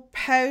Hazel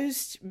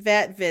post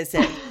vet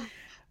visit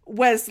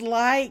was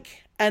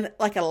like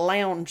a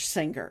lounge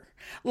singer.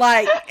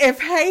 Like,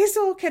 if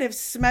Hazel could have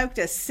smoked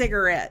a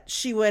cigarette,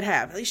 she would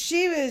have.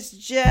 She was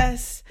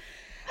just,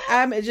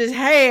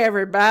 hey,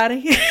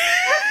 everybody.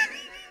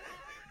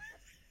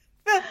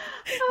 The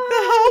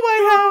whole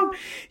way home,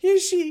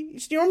 she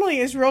normally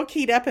is real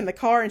keyed up in the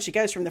car, and she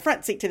goes from the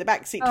front seat to the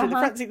back seat to the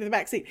front seat to the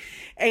back seat.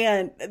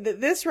 And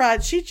this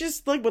ride, she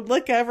just would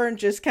look over and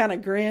just kind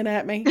of grin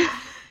at me.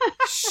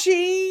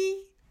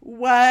 She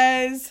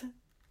was,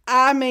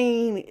 I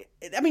mean,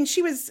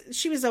 she was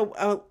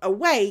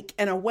awake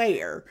and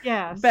aware.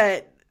 Yes.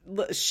 But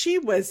she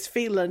was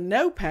feeling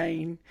no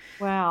pain.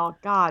 Well,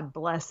 God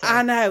bless her.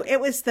 I know. It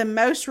was the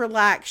most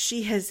relaxed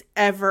she has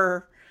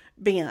ever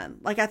been.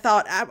 Like, I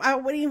thought I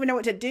wouldn't even know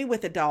what to do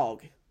with a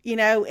dog, you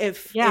know,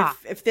 if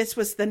this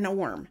was the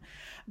norm.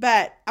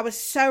 But I was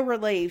so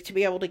relieved to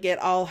be able to get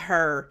all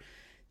her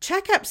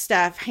checkup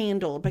stuff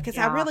handled, because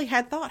I really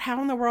had thought,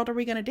 how in the world are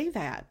we going to do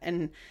that?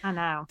 And I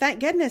know,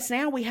 thank goodness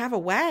now we have a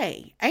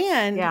way.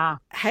 And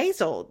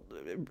Hazel,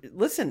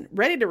 listen,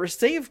 ready to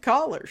receive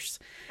callers.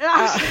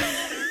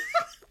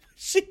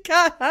 She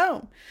got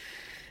home.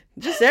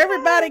 Just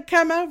everybody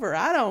come over.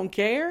 I don't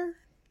care.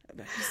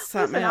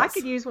 Listen, I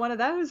could use one of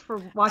those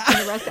for watching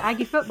the rest of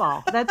Aggie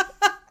football. That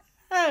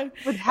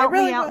would help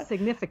me out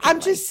significantly. I'm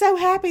just so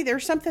happy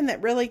there's something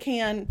that really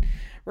can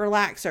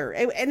relax her.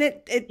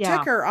 It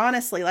took her,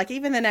 honestly, like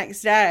even the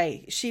next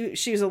day, she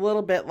was a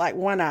little bit like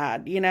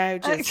one-eyed, you know,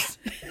 just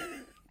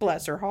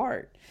bless her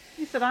heart.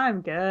 She said,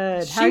 I'm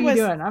good. How you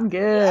doing? I'm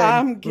good.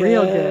 I'm good.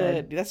 Real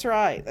good. That's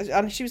right.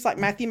 She was like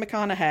Matthew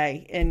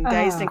McConaughey in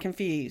Dazed and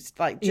Confused.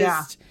 Like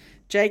just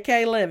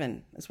JK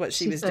living is what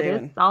she was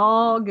doing. It's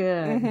all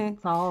good. Mm-hmm.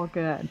 It's all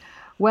good.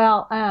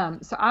 Well,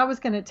 so I was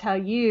going to tell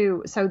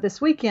you, so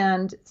this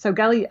weekend, so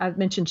Gully, I've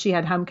mentioned she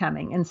had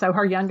homecoming. And so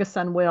her youngest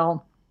son,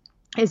 Will,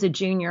 is a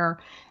junior,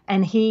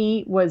 and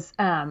he was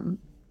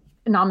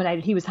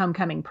nominated. He was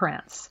homecoming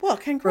prince. Well,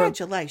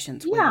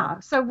 congratulations, Will. Yeah.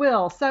 So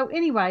Will. So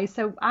anyway,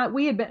 so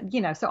we had been,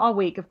 you know, so all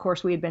week, of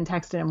course, we had been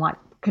texting him like,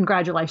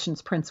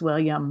 congratulations, Prince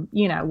William,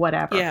 you know,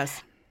 whatever.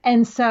 Yes.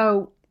 And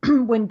so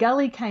when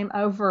Gully came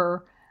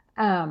over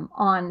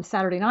on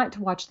Saturday night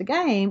to watch the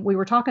game, we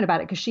were talking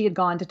about it because she had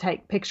gone to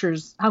take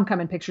pictures,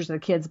 homecoming pictures of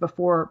the kids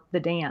before the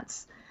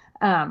dance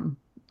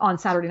on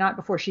Saturday night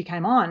before she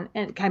came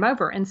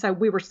over. And so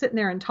we were sitting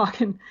there and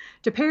talking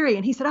to Perry,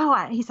 and he said,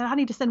 I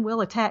need to send Will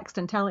a text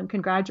and tell him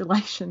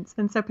congratulations.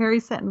 And so Perry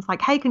sent him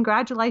like, hey,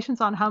 congratulations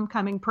on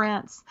homecoming,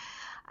 Prince,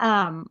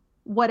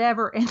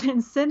 whatever. And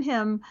then sent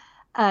him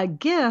a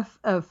GIF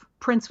of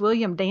Prince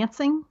William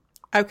dancing.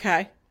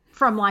 Okay.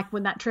 From like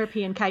when that trip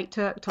he and Kate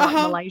took to like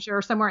Malaysia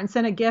or somewhere, and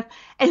sent a GIF.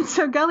 And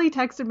so Gully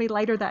texted me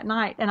later that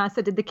night, and I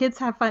said, did the kids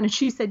have fun? And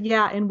she said,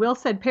 yeah. And Will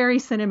said Perry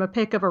sent him a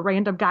pic of a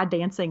random guy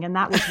dancing, and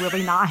that was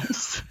really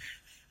nice.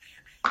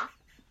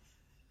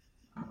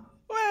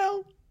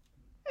 Well,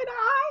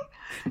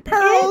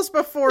 pearls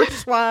before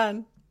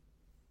swine.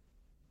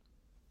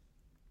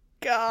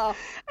 God.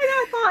 And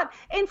I thought,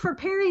 and for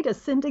Perry to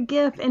send a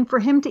GIF, and for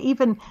him to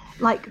even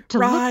like to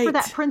look for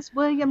that Prince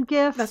William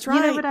GIF. That's right.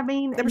 You know what I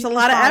mean? There was a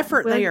lot of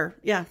effort there.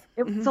 Yeah.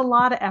 It was a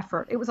lot of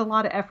effort. It was a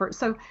lot of effort.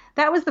 So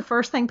that was the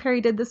first thing Perry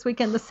did this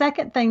weekend. The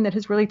second thing that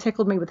has really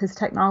tickled me with his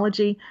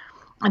technology,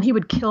 and he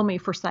would kill me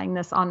for saying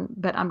this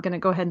but I'm going to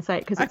go ahead and say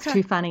it because it's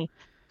too funny.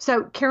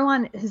 So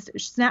Caroline, his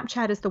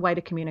Snapchat is the way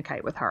to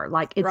communicate with her.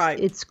 Like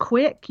it's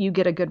quick. You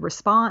get a good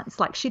response.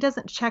 Like she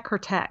doesn't check her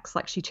texts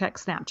like she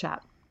checks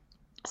Snapchat.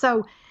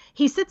 So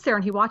he sits there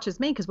and he watches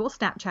me because we'll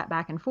Snapchat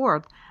back and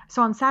forth.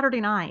 So on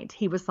Saturday night,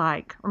 he was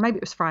like, or maybe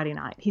it was Friday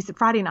night. He said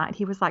Friday night,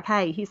 he was like,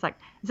 hey, he's like,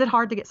 is it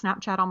hard to get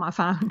Snapchat on my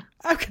phone?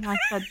 Okay. And I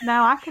said,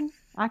 no,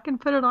 I can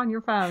put it on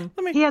your phone.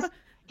 He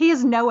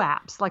has no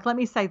apps. Like, let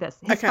me say this.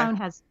 His phone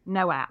has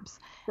no apps.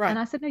 Right. And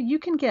I said, no, you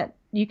can get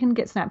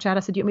Snapchat.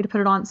 I said, you want me to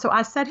put it on? So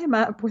I set him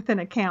up with an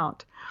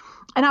account.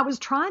 And I was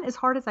trying as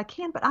hard as I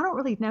can, but I don't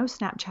really know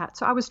Snapchat.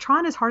 So I was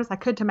trying as hard as I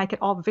could to make it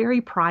all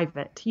very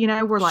private. You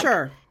know, we're like,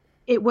 sure.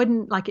 It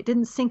wouldn't like it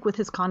didn't sync with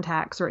his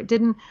contacts or it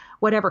didn't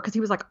whatever. Cause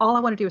he was like, all I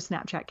want to do is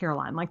Snapchat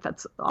Caroline. Like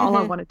that's all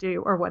I want to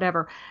do or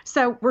whatever.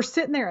 So we're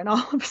sitting there and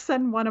all of a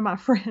sudden one of my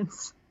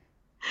friends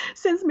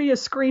sends me a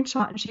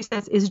screenshot and she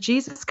says, is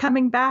Jesus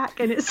coming back?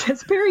 And it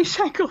says Perry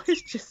Shankle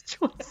has just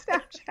joined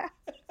Snapchat.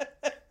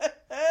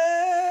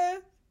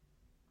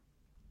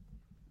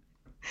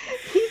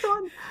 He's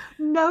on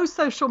no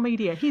social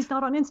media. He's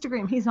not on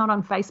Instagram. He's not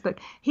on Facebook.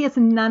 He has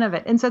none of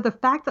it. And so the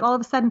fact that all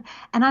of a sudden,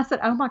 and I said,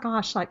 oh my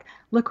gosh, like,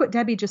 look what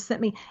Debbie just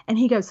sent me. And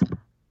he goes,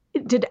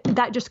 did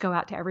that just go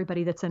out to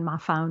everybody that's in my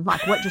phone?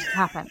 Like, what just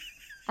happened?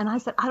 And I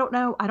said, I don't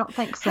know. I don't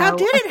think so. How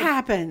did it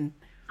happen?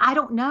 I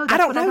don't know. I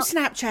don't know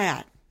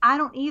Snapchat. I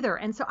don't either.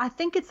 And so I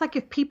think it's like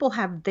if people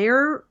have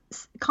their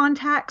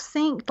contacts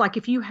synced, like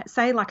if you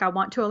say, like, I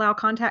want to allow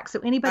contacts,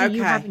 so anybody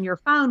you have in your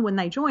phone when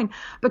they join,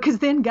 because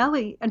then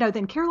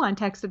then Caroline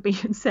texted me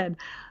and said,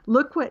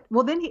 look what,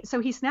 well, then he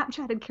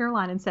Snapchatted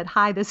Caroline and said,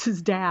 hi, this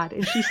is Dad.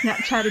 And she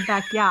Snapchatted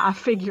back, yeah, I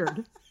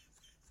figured.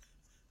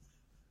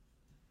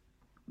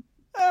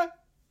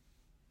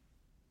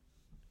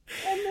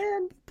 And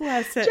then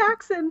bless it.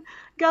 Jackson,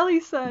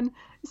 Gully's son,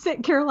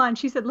 sent Caroline,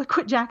 she said, look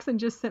what Jackson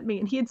just sent me.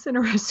 And he had sent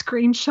her a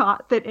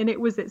screenshot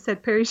it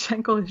said Perry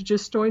Shankle has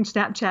just joined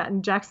Snapchat.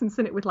 And Jackson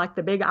sent it with like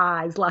the big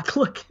eyes, like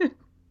looking.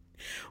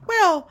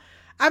 Well,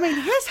 I mean,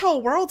 his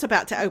whole world's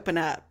about to open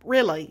up,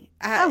 really.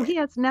 He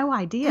has no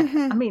idea.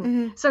 I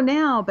mean, so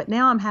now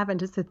I'm having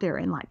to sit there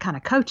and like kind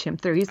of coach him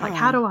through. He's like,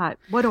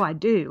 what do I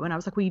do? And I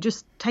was like, well, you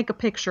just take a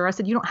picture. I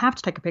said, you don't have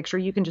to take a picture.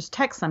 You can just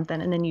text something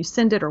and then you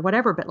send it or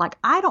whatever. But like,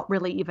 I don't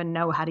really even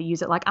know how to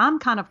use it. Like, I'm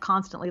kind of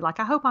constantly like,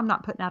 I hope I'm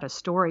not putting out a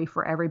story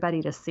for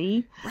everybody to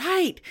see.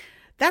 Right.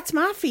 That's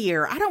my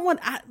fear. I'm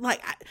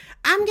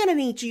going to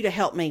need you to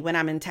help me when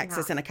I'm in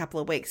Texas in a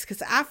couple of weeks.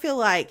 Cause I feel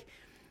like,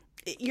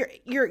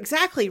 you're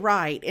exactly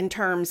right in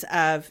terms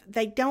of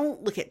they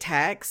don't look at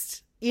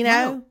text, you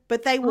know,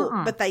 but they will,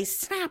 but they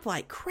snap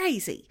like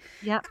crazy.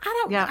 Yep.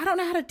 I don't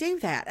know how to do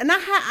that. And I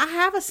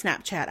have a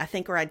Snapchat, I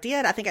think I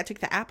took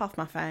the app off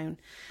my phone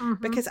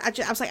because I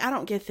was like, I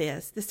don't get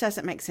this. This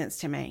doesn't make sense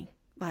to me.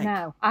 Like,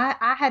 no,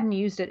 I hadn't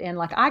used it in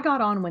like, I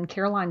got on when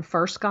Caroline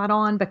first got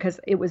on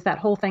because it was that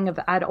whole thing of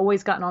I'd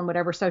always gotten on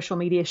whatever social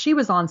media she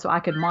was on so I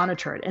could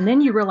monitor it. And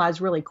then you realize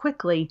really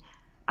quickly,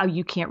 oh,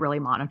 you can't really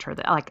monitor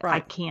that. Like, I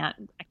can't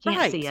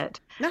see it.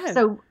 No.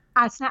 So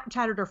I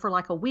Snapchatted her for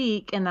like a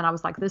week and then I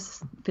was like,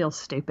 this feels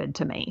stupid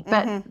to me.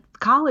 But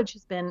college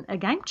has been a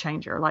game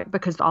changer, like,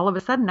 because all of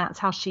a sudden that's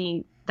how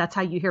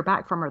you hear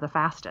back from her the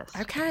fastest.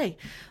 Okay.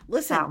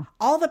 Listen,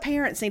 all the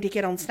parents need to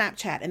get on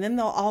Snapchat and then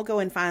they'll all go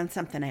and find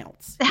something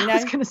else. You know? I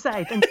was going to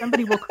say, then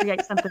somebody will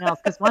create something else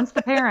because once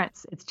the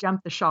parents, it's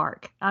jumped the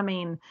shark. I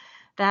mean,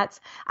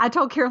 I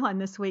told Caroline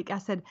this week, I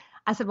said,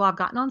 well, I've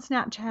gotten on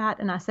Snapchat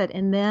and I said,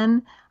 and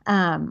then,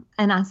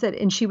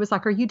 and she was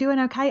like, are you doing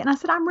okay? And I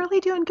said, I'm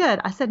really doing good.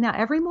 I said, now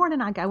every morning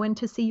I go in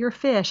to see your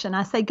fish and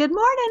I say, good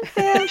morning,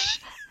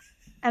 fish.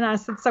 And I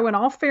said, so in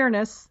all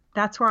fairness,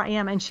 that's where I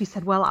am. And she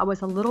said, well, I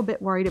was a little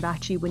bit worried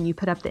about you when you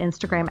put up the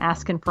Instagram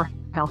asking for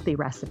healthy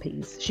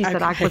recipes. She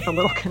said, I was a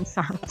little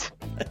concerned.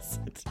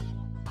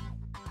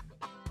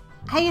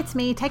 Hey, it's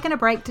me taking a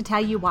break to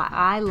tell you why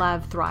I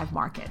love Thrive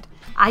Market.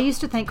 I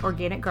used to think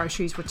organic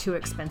groceries were too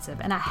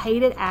expensive, and I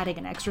hated adding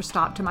an extra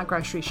stop to my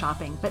grocery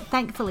shopping, but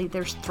thankfully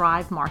there's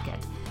Thrive Market.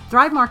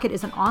 Thrive Market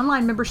is an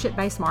online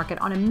membership-based market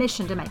on a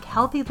mission to make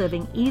healthy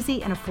living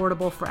easy and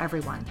affordable for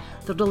everyone.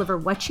 They'll deliver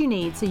what you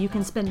need so you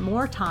can spend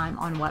more time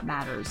on what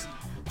matters.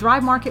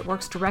 Thrive Market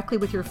works directly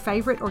with your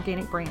favorite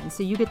organic brands,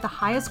 so you get the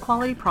highest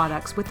quality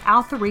products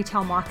without the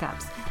retail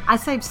markups. I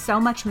save so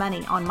much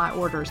money on my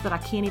orders that I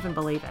can't even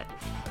believe it.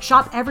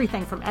 Shop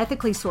everything from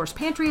ethically sourced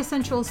pantry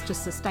essentials to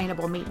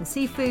sustainable meat and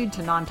seafood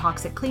to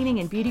non-toxic cleaning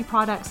and beauty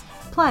products.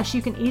 Plus,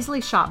 you can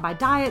easily shop by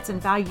diets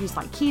and values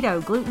like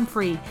keto,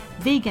 gluten-free,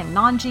 vegan,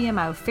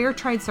 non-GMO, fair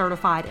trade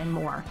certified, and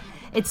more.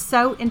 It's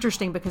so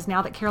interesting because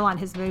now that Caroline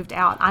has moved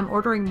out, I'm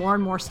ordering more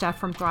and more stuff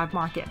from Thrive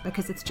Market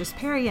because it's just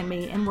Perry and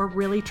me, and we're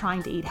really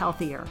trying to eat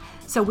healthier.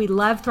 So we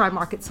love Thrive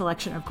Market's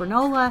selection of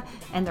granola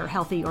and their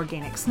healthy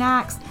organic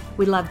snacks.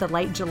 We love the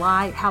late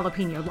July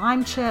jalapeno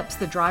lime chips.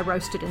 The dry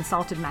roasted and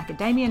salted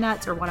macadamia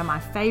nuts are one of my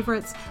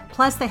favorites.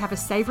 Plus, they have a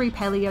savory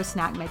paleo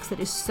snack mix that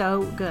is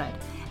so good.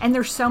 And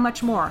there's so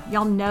much more.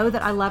 Y'all know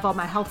that I love all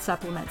my health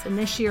supplements, and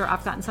this year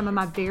I've gotten some of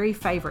my very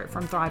favorite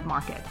from Thrive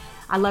Market.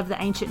 I love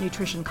the Ancient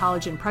Nutrition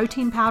Collagen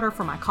Protein Powder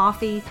for my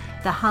coffee,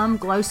 the Hum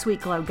Glow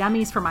Sweet Glow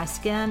Gummies for my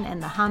skin,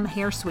 and the Hum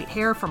Hair Sweet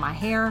Hair for my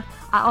hair.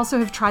 I also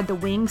have tried the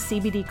Winged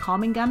CBD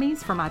Calming Gummies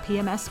for my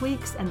PMS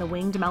weeks and the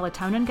Winged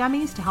Melatonin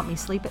Gummies to help me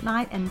sleep at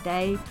night, and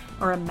they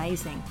are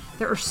amazing.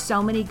 There are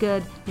so many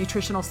good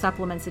nutritional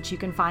supplements that you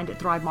can find at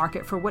Thrive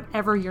Market for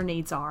whatever your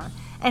needs are.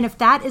 And if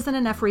that isn't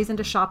enough reason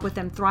to shop with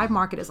them, Thrive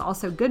Market is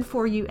also good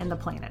for you and the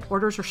planet.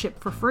 Orders are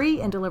shipped for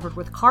free and delivered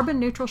with carbon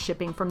neutral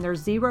shipping from their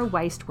zero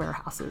waste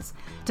warehouses.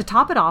 To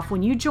top it off,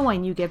 when you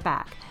join, you give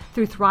back.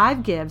 Through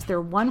Thrive Gives,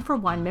 their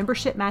 1-for-1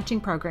 membership matching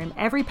program,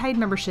 every paid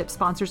membership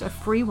sponsors a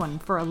free one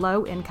for a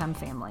low-income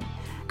family.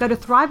 Go to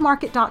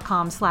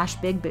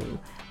thrivemarket.com/bigboo.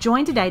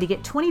 Join today to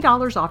get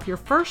 $20 off your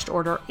first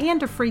order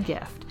and a free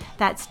gift.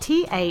 That's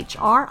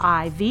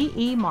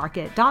THRIVE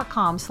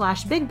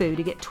market.com/bigboo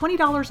to get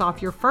 $20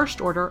 off your first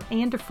order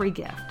and a free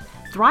gift.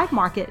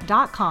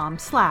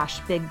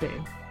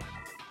 thrivemarket.com/bigboo.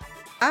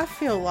 I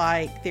feel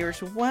like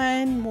there's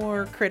one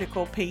more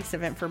critical piece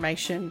of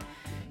information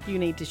you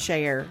need to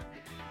share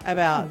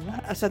about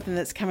something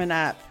that's coming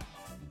up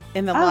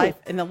in the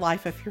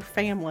life of your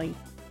family.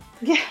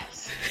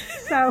 Yes.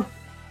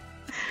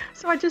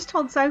 So I just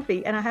told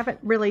Sophie, and I haven't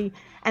really,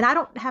 and I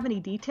don't have any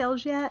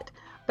details yet,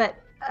 but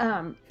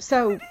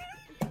so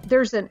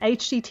there's an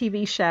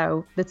HGTV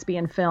show that's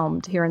being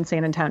filmed here in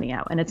San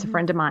Antonio, and it's a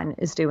friend of mine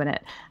is doing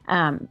it.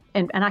 And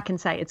I can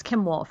say it's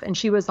Kim Wolf, and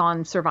she was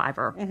on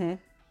Survivor. Mm-hmm.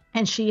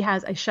 And she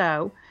has a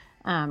show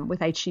with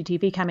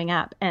HGTV coming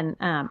up, and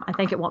I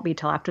think it won't be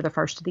till after the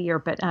first of the year.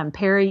 But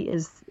Perry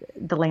is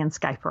the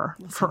landscaper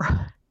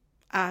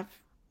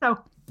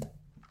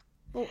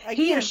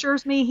he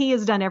assures me he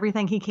has done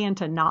everything he can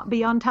to not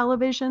be on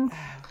television.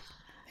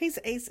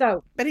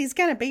 But he's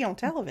going to be on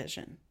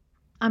television.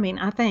 I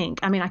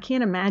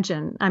can't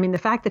imagine. The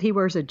fact that he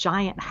wears a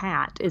giant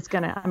hat is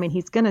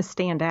he's going to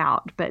stand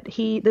out, but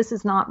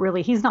he's not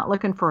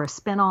looking for a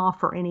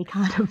spinoff or any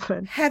kind of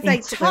Have they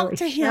talked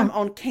to him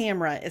on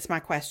camera is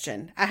my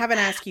question. I haven't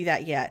asked you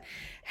that yet.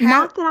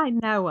 Not that I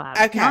know of.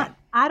 Okay. Not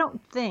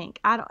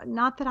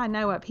that I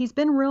know of. He's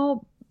been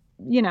real,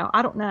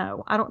 I don't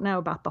know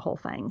about the whole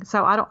thing.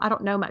 So I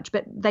don't know much,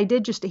 but he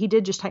did just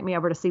take me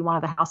over to see one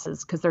of the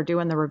houses because they're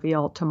doing the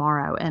reveal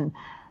tomorrow.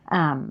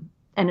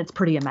 And it's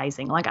pretty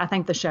amazing. Like, I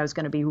think the show's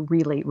going to be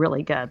really,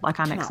 really good. Like,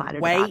 I'm excited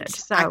about it.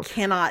 So I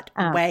cannot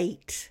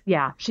wait.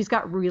 Yeah, she's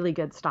got really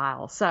good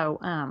style. So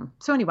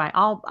anyway,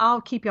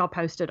 I'll keep y'all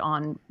posted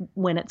on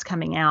when it's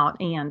coming out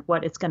and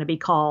what it's going to be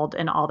called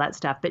and all that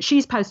stuff. But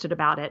she's posted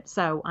about it,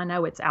 so I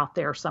know it's out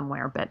there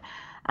somewhere. But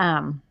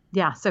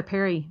yeah, so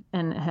Perry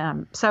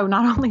and so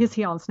not only is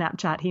he on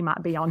Snapchat, he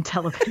might be on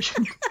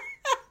television.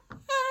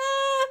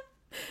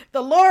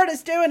 The Lord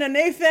is doing a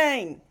new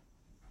thing.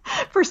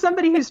 For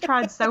somebody who's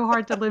tried so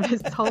hard to live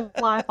his whole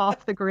life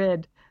off the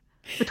grid,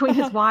 between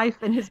his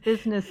wife and his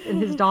business and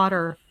his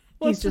daughter,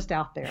 he's just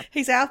out there.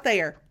 He's out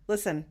there.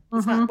 Listen,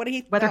 it's not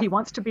whether he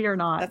wants to be or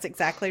not. That's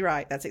exactly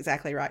right.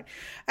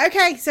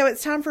 Okay, so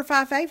it's time for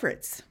 5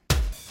 favorites.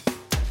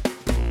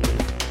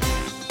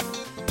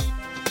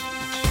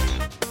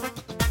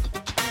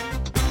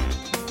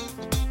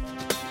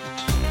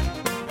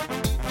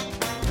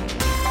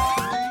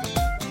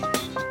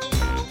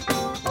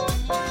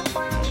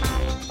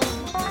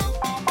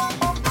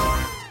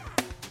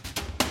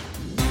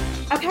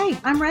 Okay,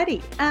 I'm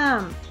ready.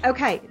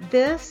 Okay,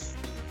 this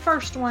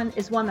first one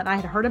is one that I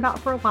had heard about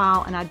for a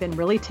while, and I'd been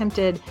really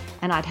tempted,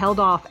 and I'd held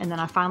off, and then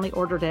I finally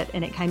ordered it,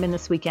 and it came in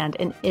this weekend,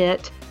 and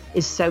it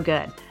is so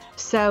good.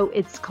 So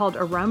it's called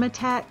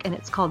Aromatech, and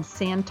it's called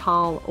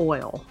Santal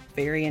Oil.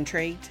 Very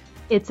intrigued.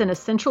 It's an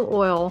essential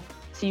oil,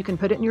 so you can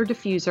put it in your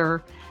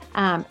diffuser.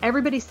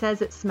 Everybody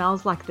says it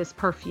smells like this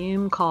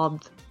perfume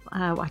called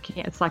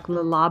it's like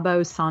Le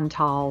Labo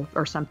Santal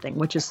or something,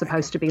 which is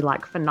supposed to be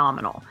like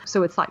phenomenal.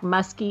 So it's like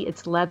musky,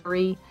 it's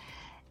leathery.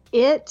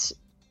 I'm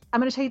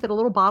going to tell you that a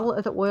little bottle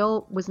of the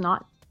oil was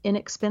not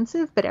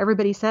inexpensive, but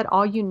everybody said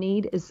all you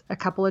need is a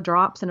couple of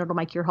drops and it'll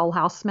make your whole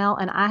house smell.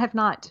 And I have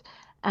not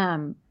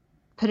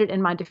put it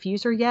in my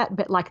diffuser yet,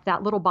 but like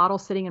that little bottle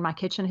sitting in my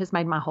kitchen has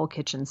made my whole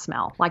kitchen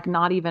smell, like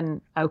not even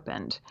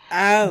opened.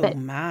 Oh, but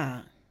my.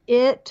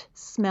 It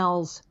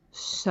smells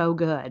so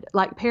good.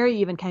 Like Perry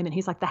even came in.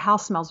 He's like, the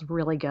house smells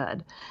really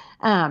good.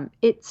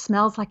 It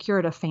smells like you're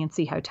at a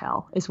fancy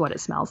hotel is what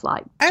it smells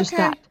like.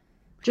 Okay.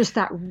 Just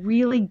that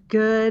really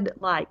good,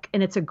 like,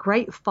 and it's a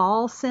great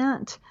fall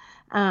scent.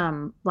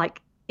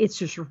 Like it's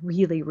just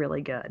really,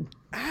 really good.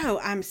 Oh,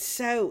 I'm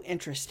so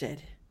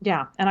interested.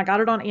 Yeah. And I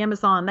got it on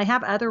Amazon. They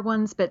have other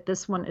ones, but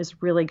this one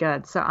is really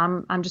good. So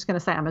I'm just going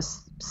to say I'm a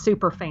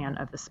super fan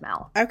of the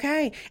smell.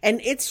 Okay. And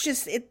it's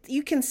just,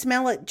 you can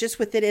smell it just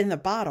with it in the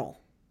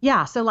bottle.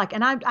 Yeah. So like,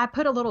 and I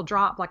put a little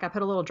drop, like I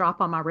put a little drop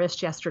on my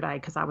wrist yesterday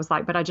because I was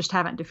like, but I just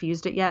haven't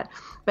diffused it yet.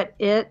 But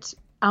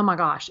oh my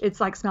gosh,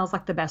 it's like smells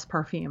like the best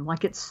perfume.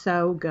 Like it's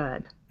so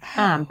good.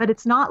 But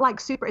it's not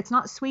like it's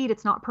not sweet.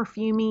 It's not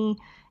perfumey.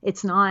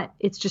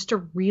 It's just a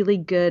really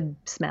good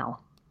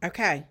smell.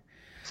 Okay.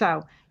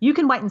 So you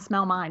can wait and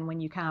smell mine when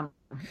you come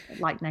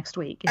like next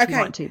week if you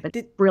want to, but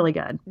it's really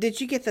good. Did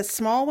you get the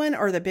small one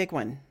or the big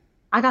one?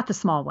 I got the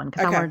small one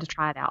because I wanted to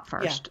try it out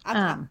first.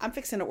 Yeah, I'm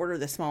fixing to order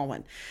the small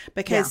one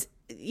because,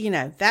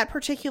 that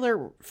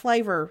particular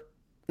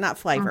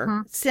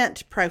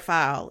scent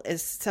profile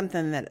is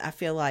something that I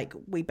feel like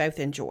we both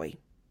enjoy.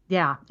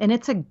 Yeah. And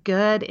it's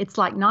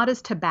like not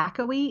as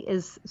tobacco-y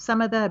as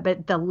some of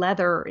but the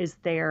leather is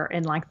there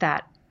and like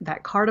that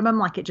cardamom,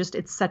 like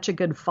it's such a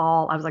good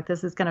fall. I was like,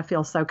 this is going to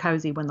feel so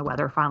cozy when the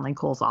weather finally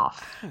cools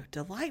off. Oh,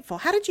 delightful.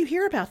 How did you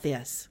hear about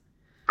this?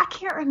 I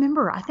can't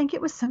remember. I think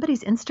it was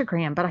somebody's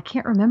Instagram, but I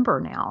can't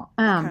remember now.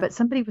 But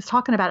somebody was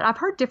talking about it. I've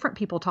heard different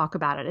people talk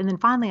about it. And then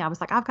finally I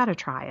was like, I've got to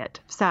try it.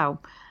 So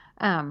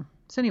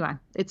anyway,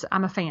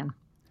 I'm a fan.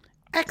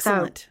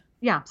 Excellent.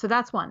 So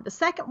that's one. The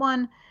second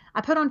one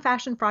I put on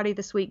Fashion Friday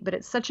this week, but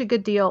it's such a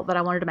good deal that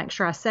I wanted to make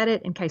sure I said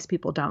it in case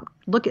people don't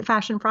look at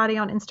Fashion Friday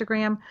on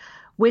Instagram,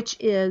 which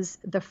is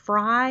the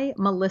Frye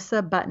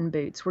Melissa button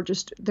boots.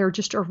 They're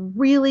just a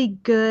really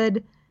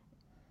good,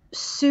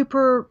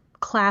 super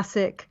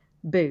classic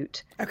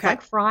boot. Okay.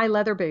 Like Frye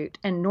leather boot.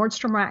 And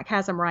Nordstrom Rack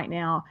has them right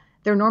now.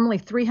 They're normally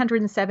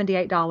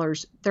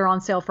 $378. They're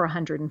on sale for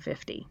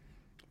 $150.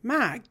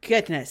 My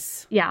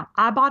goodness. Yeah.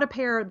 I bought a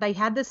pair. They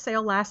had this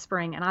sale last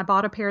spring and I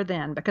bought a pair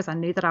then because I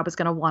knew that I was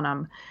going to want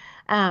them.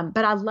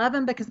 But I love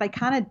them because they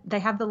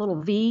have the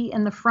little V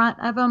in the front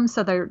of them.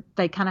 So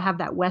they kind of have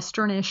that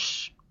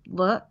Westernish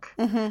look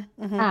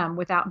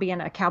without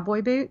being a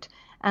cowboy boot.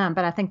 But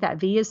I think that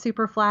V is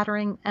super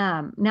flattering.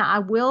 Now I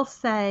will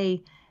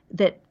say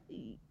that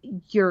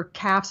your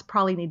calves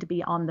probably need to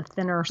be on the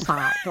thinner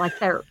side. Like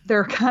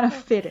they're kind of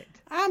fitted.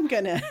 I'm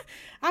gonna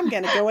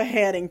go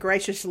ahead and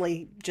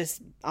graciously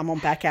I'm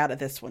gonna back out of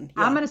this one.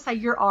 Yeah. I'm gonna say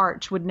your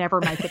arch would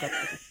never make it.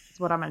 Is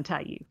what I'm gonna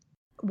tell you.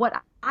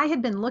 What I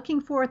had been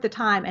looking for at the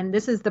time, and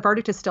the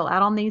verdict is still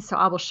out on these, so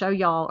I will show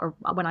y'all or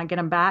when I get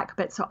them back.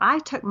 But so I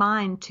took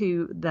mine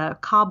to the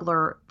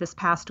cobbler this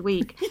past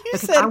week. You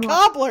said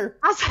cobbler.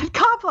 I said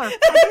cobbler.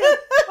 I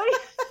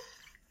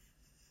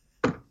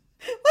did.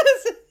 What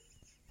is it?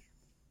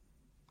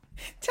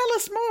 Tell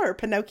us more,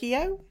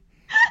 Pinocchio.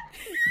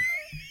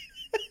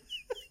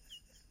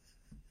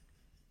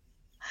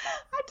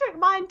 I took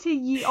mine to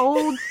ye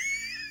old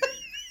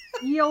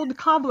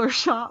cobbler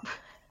shop.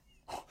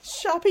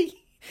 Shoppy.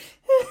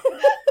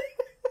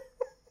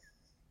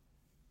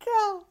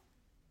 God.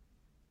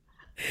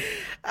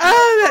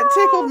 Oh, that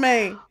tickled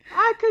me.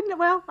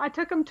 I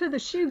took them to the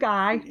shoe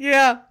guy.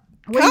 Yeah.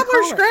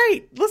 Cobbler's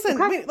great. Listen,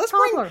 okay,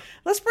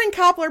 let's bring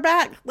cobbler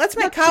back. Let's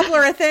make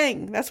cobbler a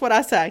thing. That's what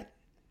I say.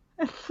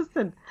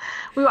 Listen,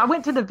 I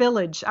went to the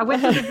village. I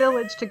went to the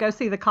village to go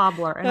see the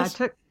cobbler, and I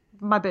took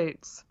my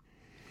boots.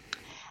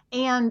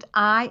 And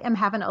I am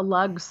having a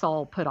lug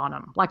sole put on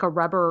them, like a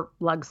rubber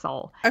lug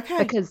sole. Okay.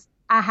 Because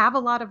I have a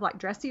lot of like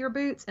dressier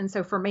boots, and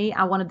so for me,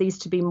 I wanted these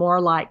to be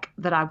more like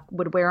that. I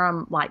would wear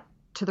them like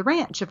to the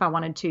ranch if I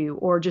wanted to,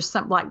 or just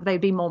something like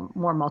they'd be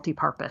more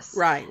multi-purpose.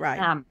 Right.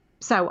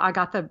 So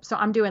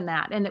I'm doing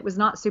that, and it was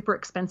not super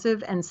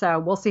expensive, and so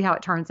we'll see how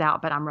it turns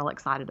out, but I'm real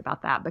excited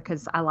about that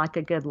because I like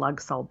a good lug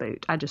sole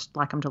boot. I just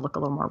like them to look a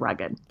little more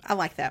rugged. I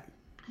like that.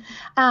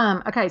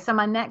 Okay, so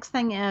my next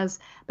thing is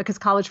because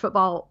college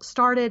football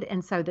started,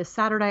 and so this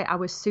Saturday I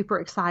was super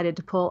excited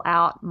to pull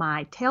out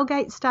my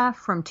tailgate stuff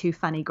from Two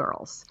Funny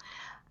Girls.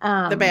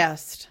 The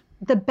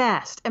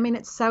best. I mean,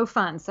 it's so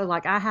fun. So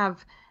like I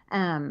have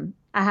some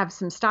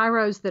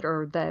styros that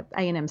are the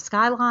A&M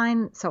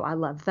Skyline, so I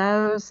love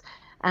those.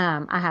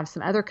 I have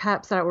some other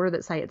cups that I ordered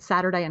that say it's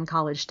Saturday in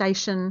College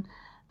Station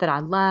that I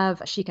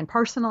love. She can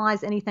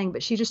personalize anything,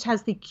 but she just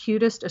has the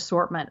cutest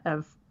assortment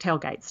of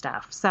tailgate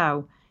stuff.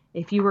 So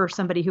if you were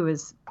somebody who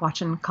is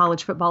watching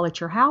college football at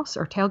your house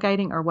or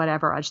tailgating or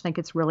whatever, I just think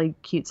it's really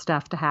cute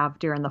stuff to have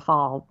during the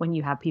fall when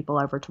you have people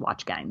over to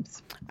watch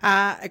games.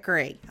 I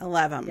agree. I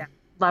love them. Yeah.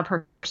 Love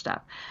her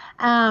stuff.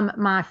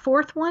 My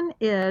fourth one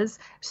is,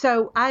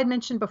 so I had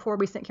mentioned before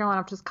we sent Caroline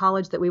off to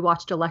college that we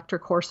watched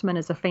Electric Horseman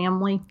as a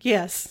family.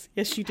 Yes,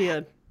 you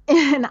did.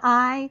 And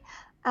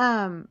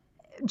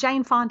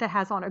Jane Fonda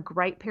has on a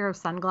great pair of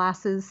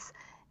sunglasses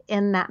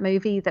in that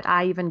movie that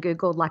I even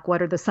Googled, like,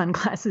 what are the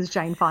sunglasses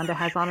Jane Fonda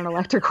has on an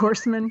Electric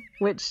Horseman,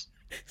 which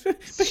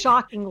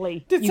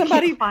shockingly, did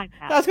somebody find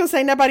that. I was going to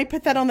say, nobody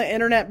put that on the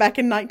internet back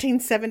in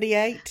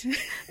 1978.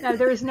 No,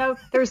 there's no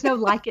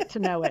like it to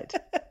know it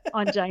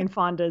on Jane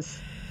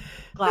Fonda's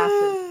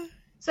glasses.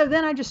 So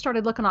then I just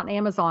started looking on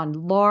Amazon,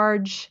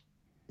 large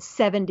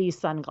 70s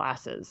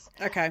sunglasses.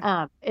 Okay.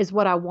 Is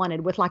what I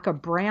wanted, with like a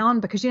brown,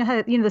 because the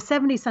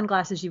 70s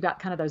sunglasses, you've got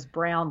kind of those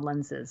brown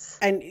lenses.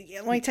 And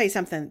let me tell you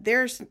something.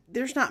 There's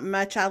not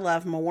much I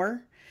love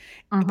more.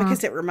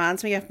 Because it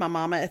reminds me of my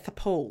mama at the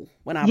pool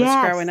when I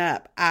was growing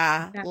up.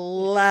 I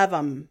love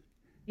them.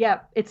 Yeah,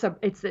 it's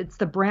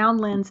the brown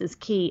lens is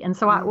key. And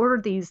so I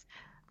ordered these.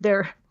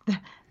 They're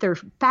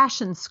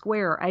Fashion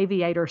Square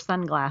aviator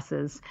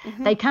sunglasses.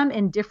 They come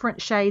in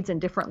different shades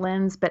and different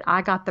lenses, but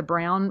I got the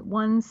brown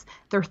ones.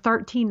 They're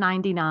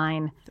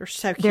 $13.99. They're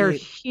so cute. They're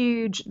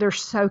huge. They're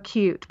so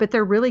cute, but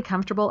they're really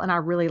comfortable, and I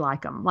really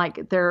like them.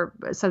 Like they're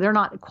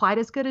not quite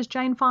as good as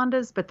Jane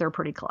Fonda's, but they're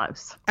pretty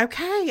close.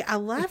 Okay, I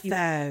love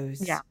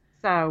those. Yeah,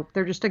 so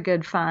they're just a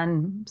good,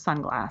 fun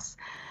sunglass.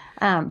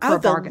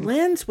 The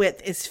lens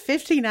width is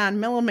 59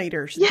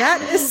 millimeters. Yeah.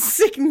 That is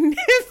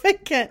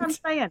significant. I'm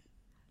saying.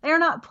 They're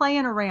not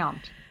playing around.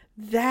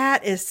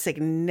 That is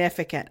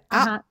significant.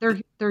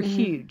 They're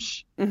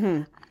huge.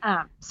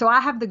 So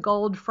I have the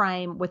gold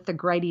frame with the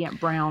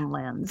gradient brown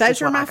lens.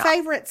 Those are my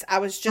favorites. I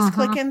was just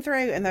clicking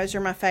through, and those are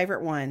my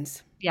favorite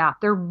ones. Yeah,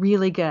 they're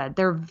really good.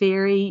 They're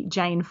very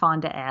Jane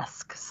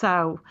Fonda-esque.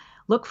 So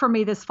look for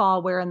me this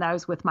fall wearing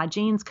those with my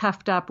jeans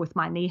cuffed up, with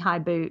my knee-high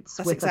boots,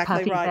 with a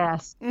puffy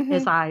vest,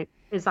 as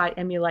I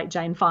emulate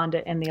Jane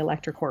Fonda and the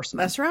Electric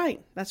Horseman. That's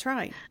right.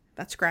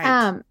 That's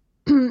great.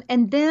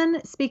 And then,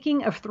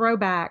 speaking of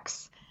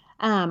throwbacks,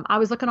 I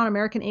was looking on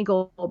American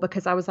Eagle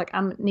because I was like,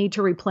 I need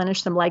to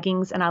replenish some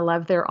leggings, and I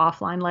love their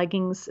offline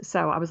leggings.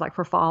 So I was like,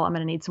 for fall, I'm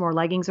going to need some more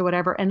leggings or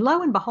whatever. And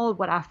lo and behold,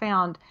 what I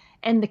found,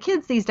 and the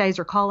kids these days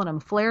are calling them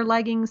flare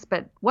leggings,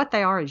 but what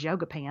they are is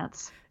yoga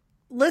pants.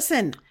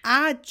 Listen,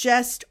 I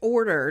just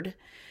ordered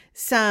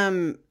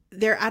some.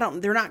 They're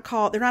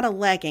not a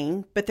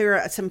legging, but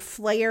they're some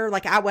flare,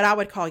 like what I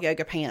would call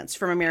yoga pants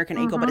from American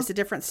Eagle, but it's a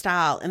different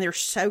style, and they're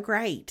so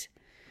great.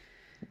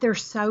 They're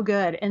so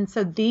good. And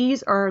so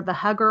these are the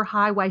Hugger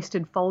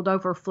high-waisted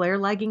fold-over flare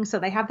leggings. So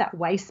they have that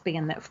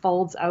waistband that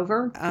folds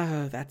over.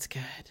 Oh, that's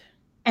good.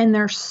 And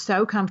they're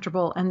so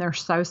comfortable, and they're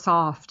so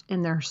soft,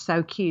 and they're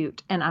so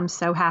cute. And I'm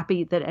so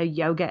happy that a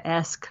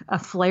yoga-esque, a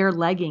flare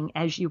legging,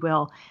 as you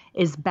will,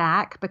 is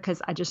back, because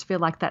I just feel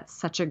like that's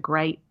such a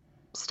great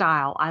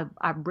style. I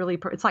really,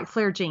 it's like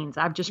flare jeans.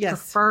 I just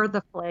prefer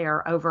the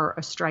flare over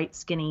a straight,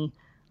 skinny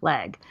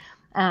leg.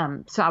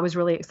 So I was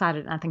really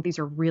excited, and I think these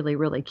are really,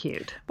 really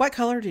cute. What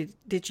color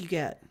did you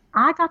get?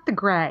 I got the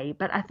gray,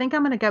 but I think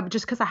I'm going to go,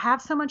 just because I have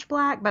so much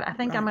black, but I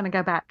think I'm going to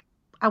go back.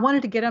 I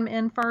wanted to get them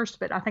in first,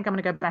 but I think I'm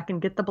going to go back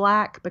and get the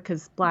black,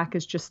 because black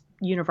is just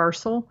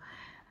universal.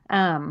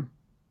 So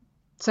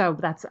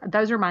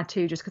those are my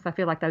two, just because I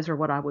feel like those are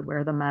what I would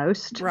wear the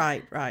most.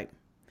 Right.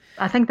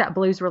 I think that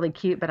blue's really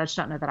cute, but I just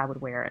don't know that I would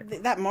wear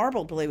it. That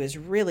marble blue is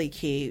really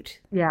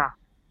cute. Yeah,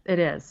 it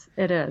is.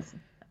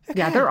 Okay.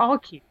 Yeah, they're all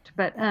cute,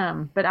 but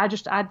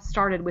I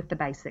started with the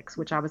basics,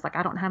 which I was like,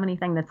 I don't have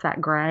anything that's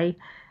that gray,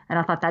 and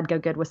I thought that'd go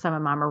good with some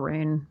of my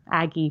maroon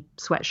Aggie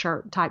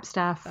sweatshirt type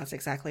stuff. That's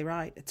exactly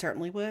right. It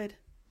certainly would.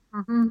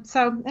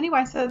 So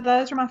anyway, so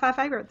those are my 5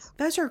 favorites.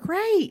 Those are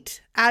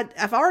great.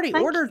 I've already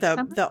ordered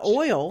the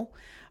oil,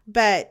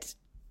 but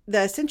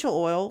the essential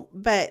oil,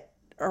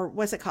 or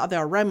what's it called? The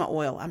aroma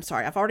oil. I'm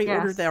sorry. I've already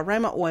ordered the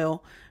aroma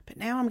oil, but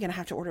now I'm going to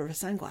have to order the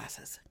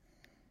sunglasses.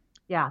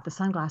 Yeah, the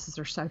sunglasses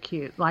are so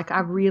cute. Like,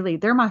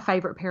 they're my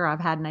favorite pair I've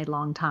had in a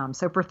long time.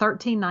 So for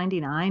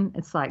 $13.99,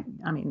 it's like,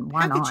 I mean,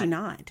 why not? How could you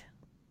not?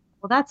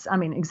 Well,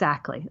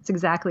 exactly. It's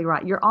exactly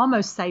right. You're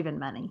almost saving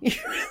money.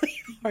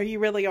 You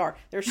really are.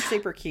 They're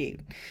super cute.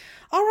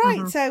 All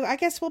right. So I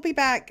guess we'll be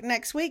back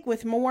next week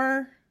with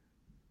more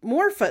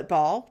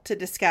football to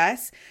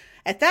discuss.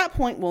 At that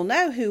point, we'll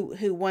know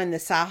who won the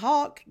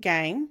Cy-Hawk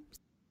game.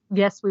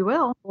 Yes, we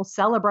will. We'll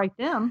celebrate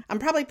them. I'm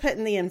probably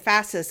putting the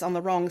emphasis on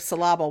the wrong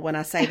syllable when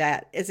I say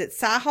that. Is it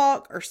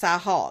Cy-Hawk or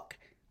Cy-Hawk?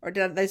 Or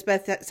did those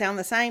both sound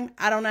the same?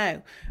 I don't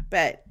know.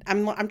 But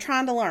I'm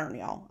trying to learn,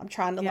 y'all. I'm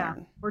trying to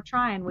learn. We're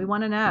trying. We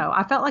want to know.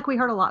 I felt like we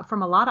heard a lot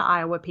from a lot of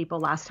Iowa people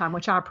last time,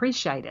 which I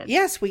appreciated.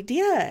 Yes, we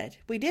did.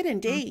 We did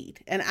indeed.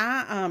 And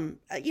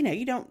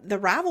the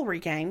rivalry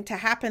game to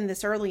happen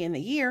this early in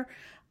the year,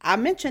 I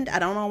mentioned I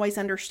don't always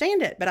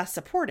understand it, but I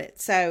support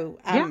it. So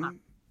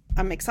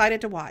I'm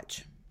excited to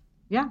watch.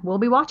 Yeah, we'll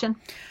be watching.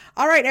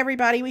 All right,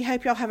 everybody. We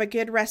hope y'all have a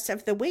good rest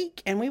of the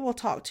week, and we will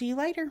talk to you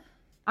later.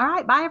 All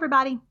right. Bye,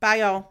 everybody. Bye,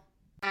 y'all.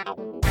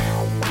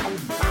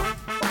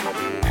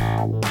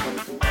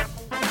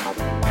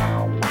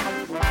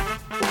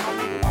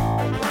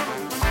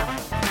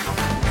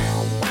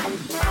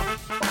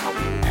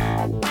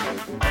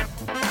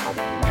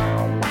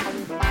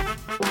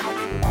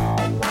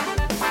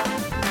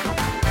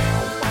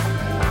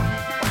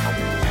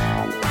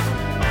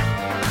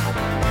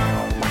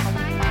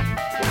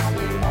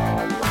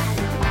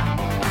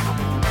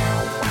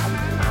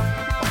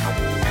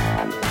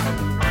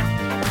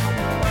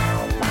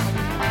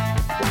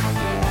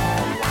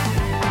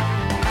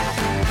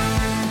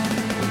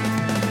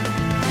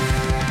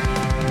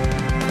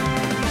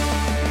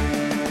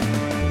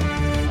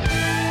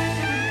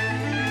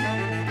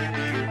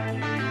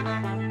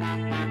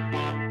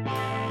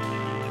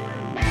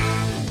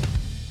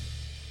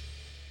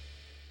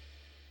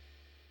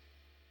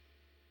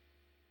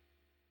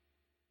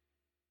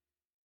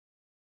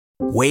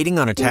 Waiting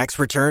on a tax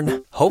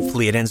return?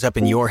 Hopefully it ends up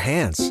in your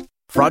hands.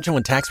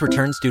 Fraudulent tax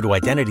returns due to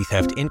identity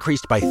theft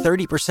increased by 30%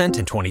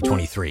 in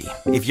 2023.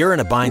 If you're in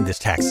a bind this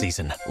tax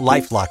season,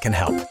 LifeLock can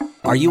help.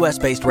 Our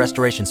U.S.-based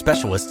restoration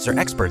specialists are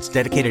experts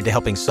dedicated to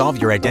helping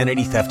solve your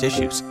identity theft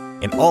issues.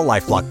 And all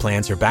LifeLock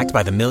plans are backed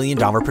by the $1 Million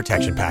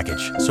Protection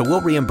Package. So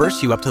we'll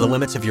reimburse you up to the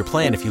limits of your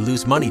plan if you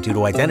lose money due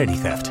to identity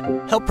theft.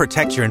 Help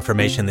protect your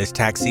information this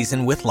tax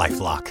season with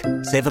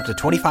LifeLock. Save up to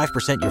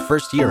 25% your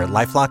first year at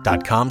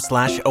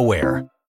LifeLock.com/aware.